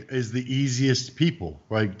always think is the easiest people,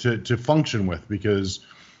 right, to function with, because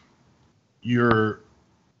you're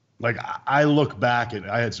like, I look back at,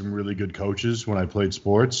 I had some really good coaches when I played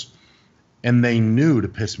sports, and they knew to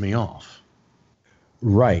piss me off.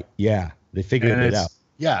 Right. Yeah. They figured it out.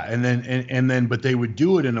 Yeah. And then, but they would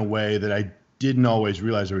do it in a way that I didn't always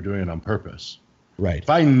realize they were doing it on purpose. Right.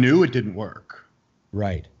 If I knew it didn't work.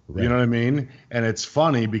 Right. You know what I mean? And it's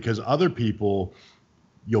funny because other people,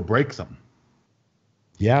 you'll break them.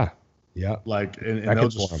 Yeah. Yeah. Like, and they'll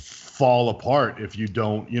just fall apart if you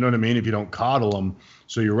don't, you know what I mean? If you don't coddle them.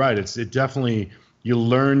 So you're right. It definitely, you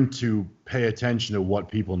learn to pay attention to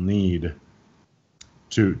what people need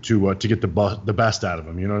to get the best out of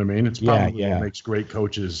them. You know what I mean? It's probably what makes great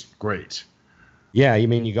coaches great. Yeah. You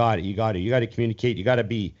mean, you got to communicate. You got to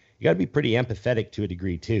be pretty empathetic to a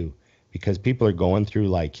degree too, because people are going through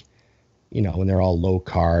like, when they're all low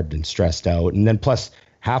carb and stressed out. And then plus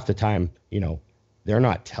half the time, they're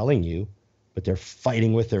not telling you, but they're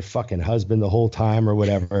fighting with their fucking husband the whole time or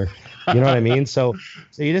whatever. You know what I mean? So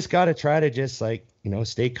you just got to try to just like,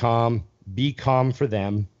 stay calm, be calm for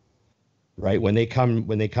them, right? When they come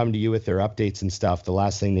to you with their updates and stuff, the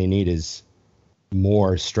last thing they need is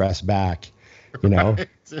more stress back, Right.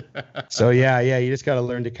 So yeah, you just got to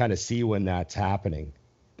learn to kind of see when that's happening.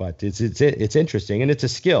 But it's interesting, and it's a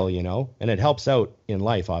skill, and it helps out in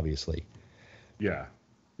life, obviously. Yeah.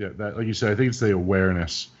 Yeah. That, like you said, I think it's the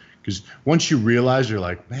awareness. Because once you realize, you're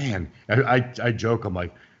like, man, I joke, I'm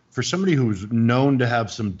like, for somebody who's known to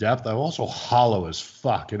have some depth, I'm also hollow as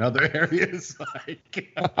fuck in other areas.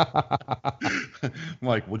 Like, I'm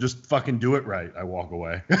like, well, just fucking do it right. I walk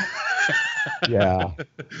away. Yeah.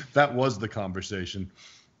 That was the conversation.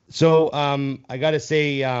 So I got to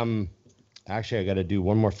say, actually, I got to do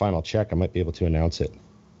one more final check. I might be able to announce it.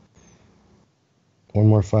 One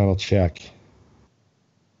more final check.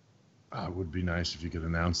 It would be nice if you could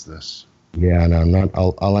announce this. Yeah, no, I'm not.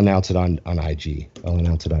 I'll announce it on IG. I'll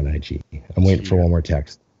announce it on IG. I'm waiting for one more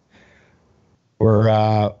text.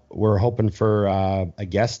 We're hoping for a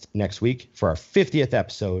guest next week for our 50th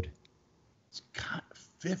episode. It's got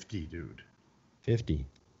 50, dude. 50.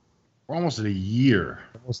 We're almost at a year.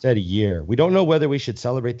 Almost at a year. We don't know whether we should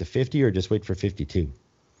celebrate the 50 or just wait for 52.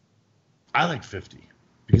 I like 50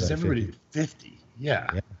 because everybody 50. Yeah.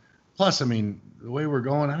 Plus, I mean, the way we're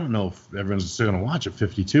going, I don't know if everyone's still going to watch at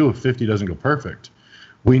 52 if 50 doesn't go perfect.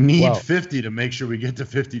 We need 50 to make sure we get to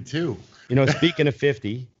 52. Speaking of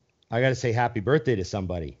 50, I got to say happy birthday to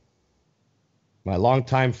somebody. My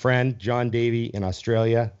longtime friend, John Davey in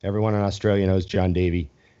Australia. Everyone in Australia knows John Davey.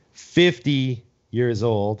 50 years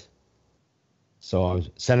old. So I'm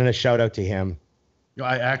sending a shout out to him.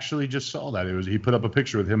 I actually just saw that. He put up a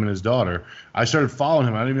picture with him and his daughter. I started following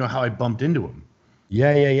him. I don't even know how I bumped into him.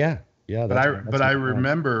 Yeah. But I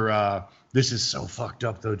remember, this is so fucked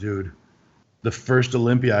up though, dude. The first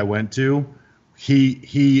Olympia I went to,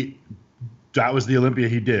 that was the Olympia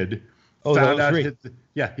he did. Oh,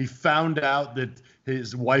 he found out that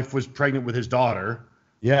his wife was pregnant with his daughter.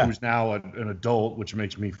 Yeah. Who's now an adult, which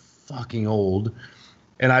makes me fucking old.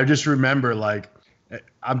 And I just remember, like,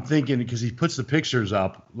 I'm thinking, because he puts the pictures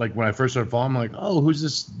up, like when I first started following, I'm like, oh,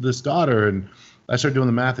 who's this daughter? And I started doing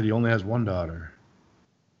the math that he only has one daughter.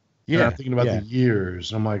 Yeah. And I'm thinking about the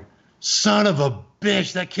years. I'm like, son of a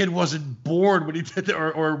bitch, that kid wasn't born when he did that,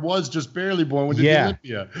 or was just barely born when he did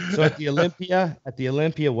the Olympia. So at the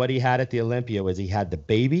Olympia, what he had at the Olympia was he had the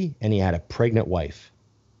baby and he had a pregnant wife.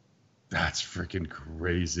 That's freaking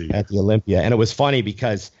crazy. At the Olympia. And it was funny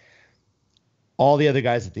because all the other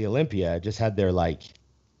guys at the Olympia just had their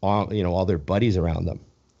all their buddies around them.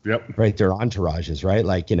 Yep. Right. Their entourages, right?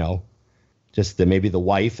 Like, just maybe the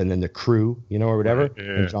wife and then the crew, or whatever. Right, yeah.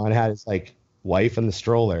 And John had his wife and the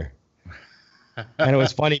stroller. And it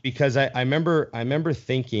was funny because I remember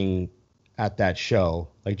thinking at that show,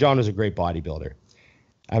 John was a great bodybuilder.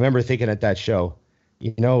 I remember thinking at that show,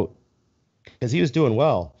 because he was doing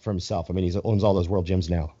well for himself. I mean, he owns all those world gyms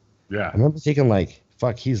now. Yeah. I remember thinking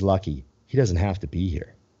fuck, he's lucky. He doesn't have to be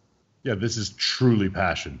here. Yeah, this is truly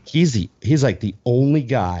passion. He's the only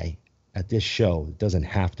guy at this show that doesn't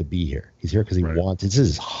have to be here. He's here because he wants. This is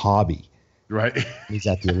his hobby. Right. He's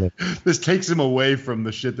at the Olympics. This takes him away from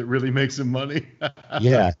the shit that really makes him money.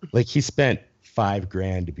 Yeah. He spent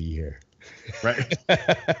 $5,000 to be here. Right.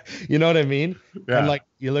 You know what I mean? Yeah. And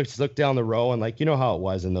you look down the row and how it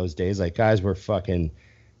was in those days. Guys were fucking,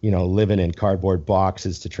 living in cardboard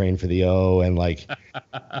boxes to train for the O and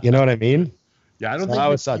you know what I mean? Yeah, I don't think I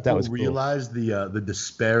always thought that was realize cool. The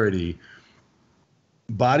disparity.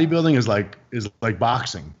 Bodybuilding is like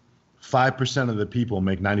boxing. 5% of the people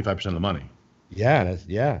make 95% of the money. Yeah,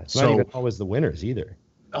 it's not even always the winners either.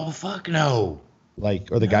 Oh fuck no!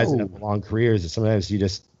 Or the guys that have long careers. Sometimes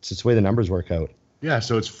it's just the way the numbers work out. Yeah,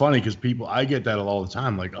 so it's funny because I get that all the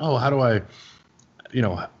time. How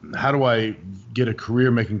do I get a career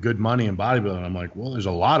making good money in bodybuilding? I'm like, well, there's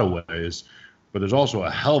a lot of ways. But there's also a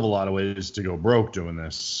hell of a lot of ways to go broke doing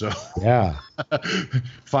this. So yeah,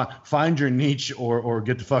 find your niche or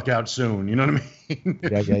get the fuck out soon. You know what I mean?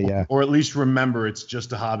 Yeah. Or at least remember it's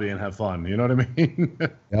just a hobby and have fun. You know what I mean?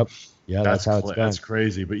 Yep. Yeah, that's how it's going. That's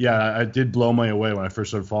crazy. But yeah, I did blow me away when I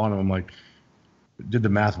first started following him. I'm did the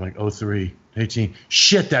math. I'm 03, 18.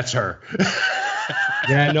 Shit, that's her.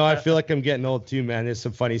 Yeah, no, I feel like I'm getting old too, man. There's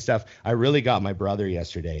some funny stuff. I really got my brother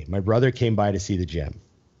yesterday. My brother came by to see the gym.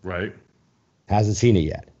 Right. Hasn't seen it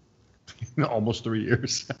yet. Almost 3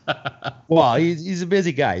 years. Well, he's a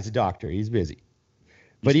busy guy. He's a doctor. He's busy.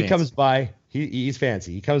 But he comes by. He's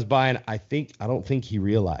fancy. He comes by, and I don't think he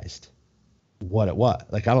realized what it was.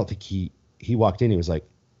 I don't think he walked in. He was like,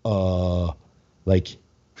 He thought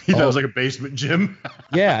it was like a basement gym.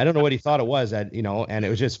 Yeah, I don't know what he thought it was. And it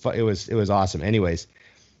was just it was awesome. Anyways,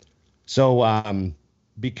 so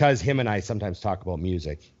because him and I sometimes talk about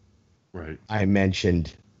music, right?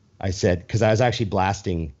 I said, because I was actually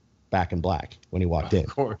blasting Back in Black when he walked in.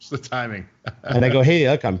 Of course, the timing. And I go, hey,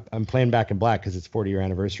 look, I'm playing Back in Black because it's 40-year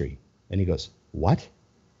anniversary. And he goes, what?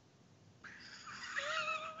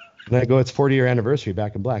 And I go, it's 40-year anniversary,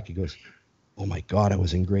 Back in Black. He goes, oh my God, I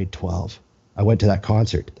was in grade 12. I went to that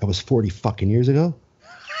concert. That was 40 fucking years ago.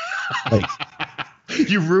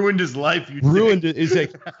 You ruined his life. Ruined it. He's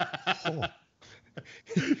like, oh.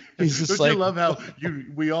 He's just Don't you love how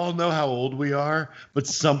we all know how old we are, but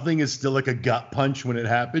something is still like a gut punch when it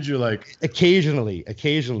happens. You're like, occasionally,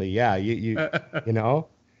 yeah. You know.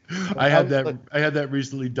 I had that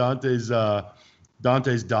recently. Dante's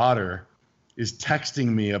daughter is texting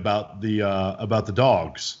me about the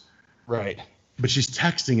dogs. Right. But she's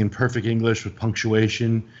texting in perfect English with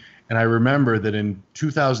punctuation. And I remember that in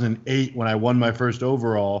 2008, when I won my first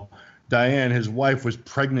overall, Diane, his wife, was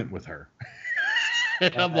pregnant with her.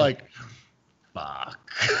 And I'm like,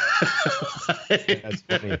 fuck. That's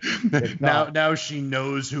funny. Now she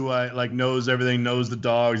knows who I knows everything, knows the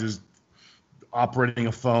dogs, is operating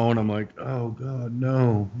a phone. I'm like, oh God,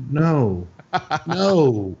 no.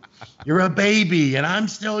 You're a baby and I'm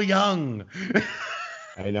still young.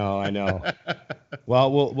 I know.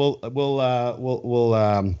 Well,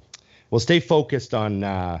 we'll stay focused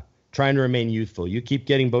on trying to remain youthful. You keep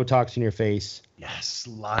getting Botox in your face. Yes,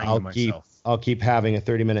 lying to myself. I'll keep having a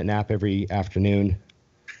 30-minute nap every afternoon,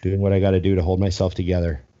 doing what I got to do to hold myself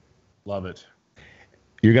together. Love it.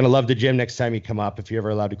 You're going to love the gym next time you come up, if you're ever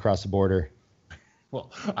allowed to cross the border.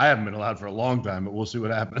 Well, I haven't been allowed for a long time, but we'll see what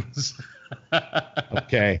happens.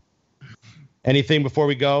 Okay. Anything before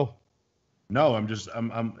we go? No,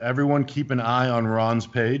 I'm everyone keep an eye on Ron's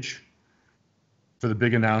page for the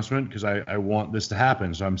big announcement, because I want this to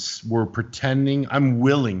happen. So we're pretending I'm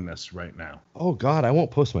willing this right now. Oh God, I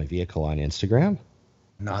won't post my vehicle on Instagram.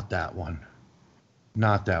 Not that one.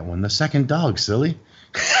 The second dog, silly.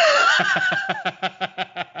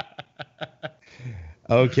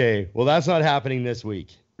 Okay, well that's not happening this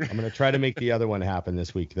week. I'm going to try to make the other one happen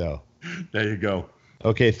this week though. There you go.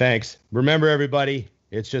 Okay, thanks. Remember everybody,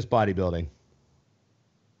 it's just bodybuilding.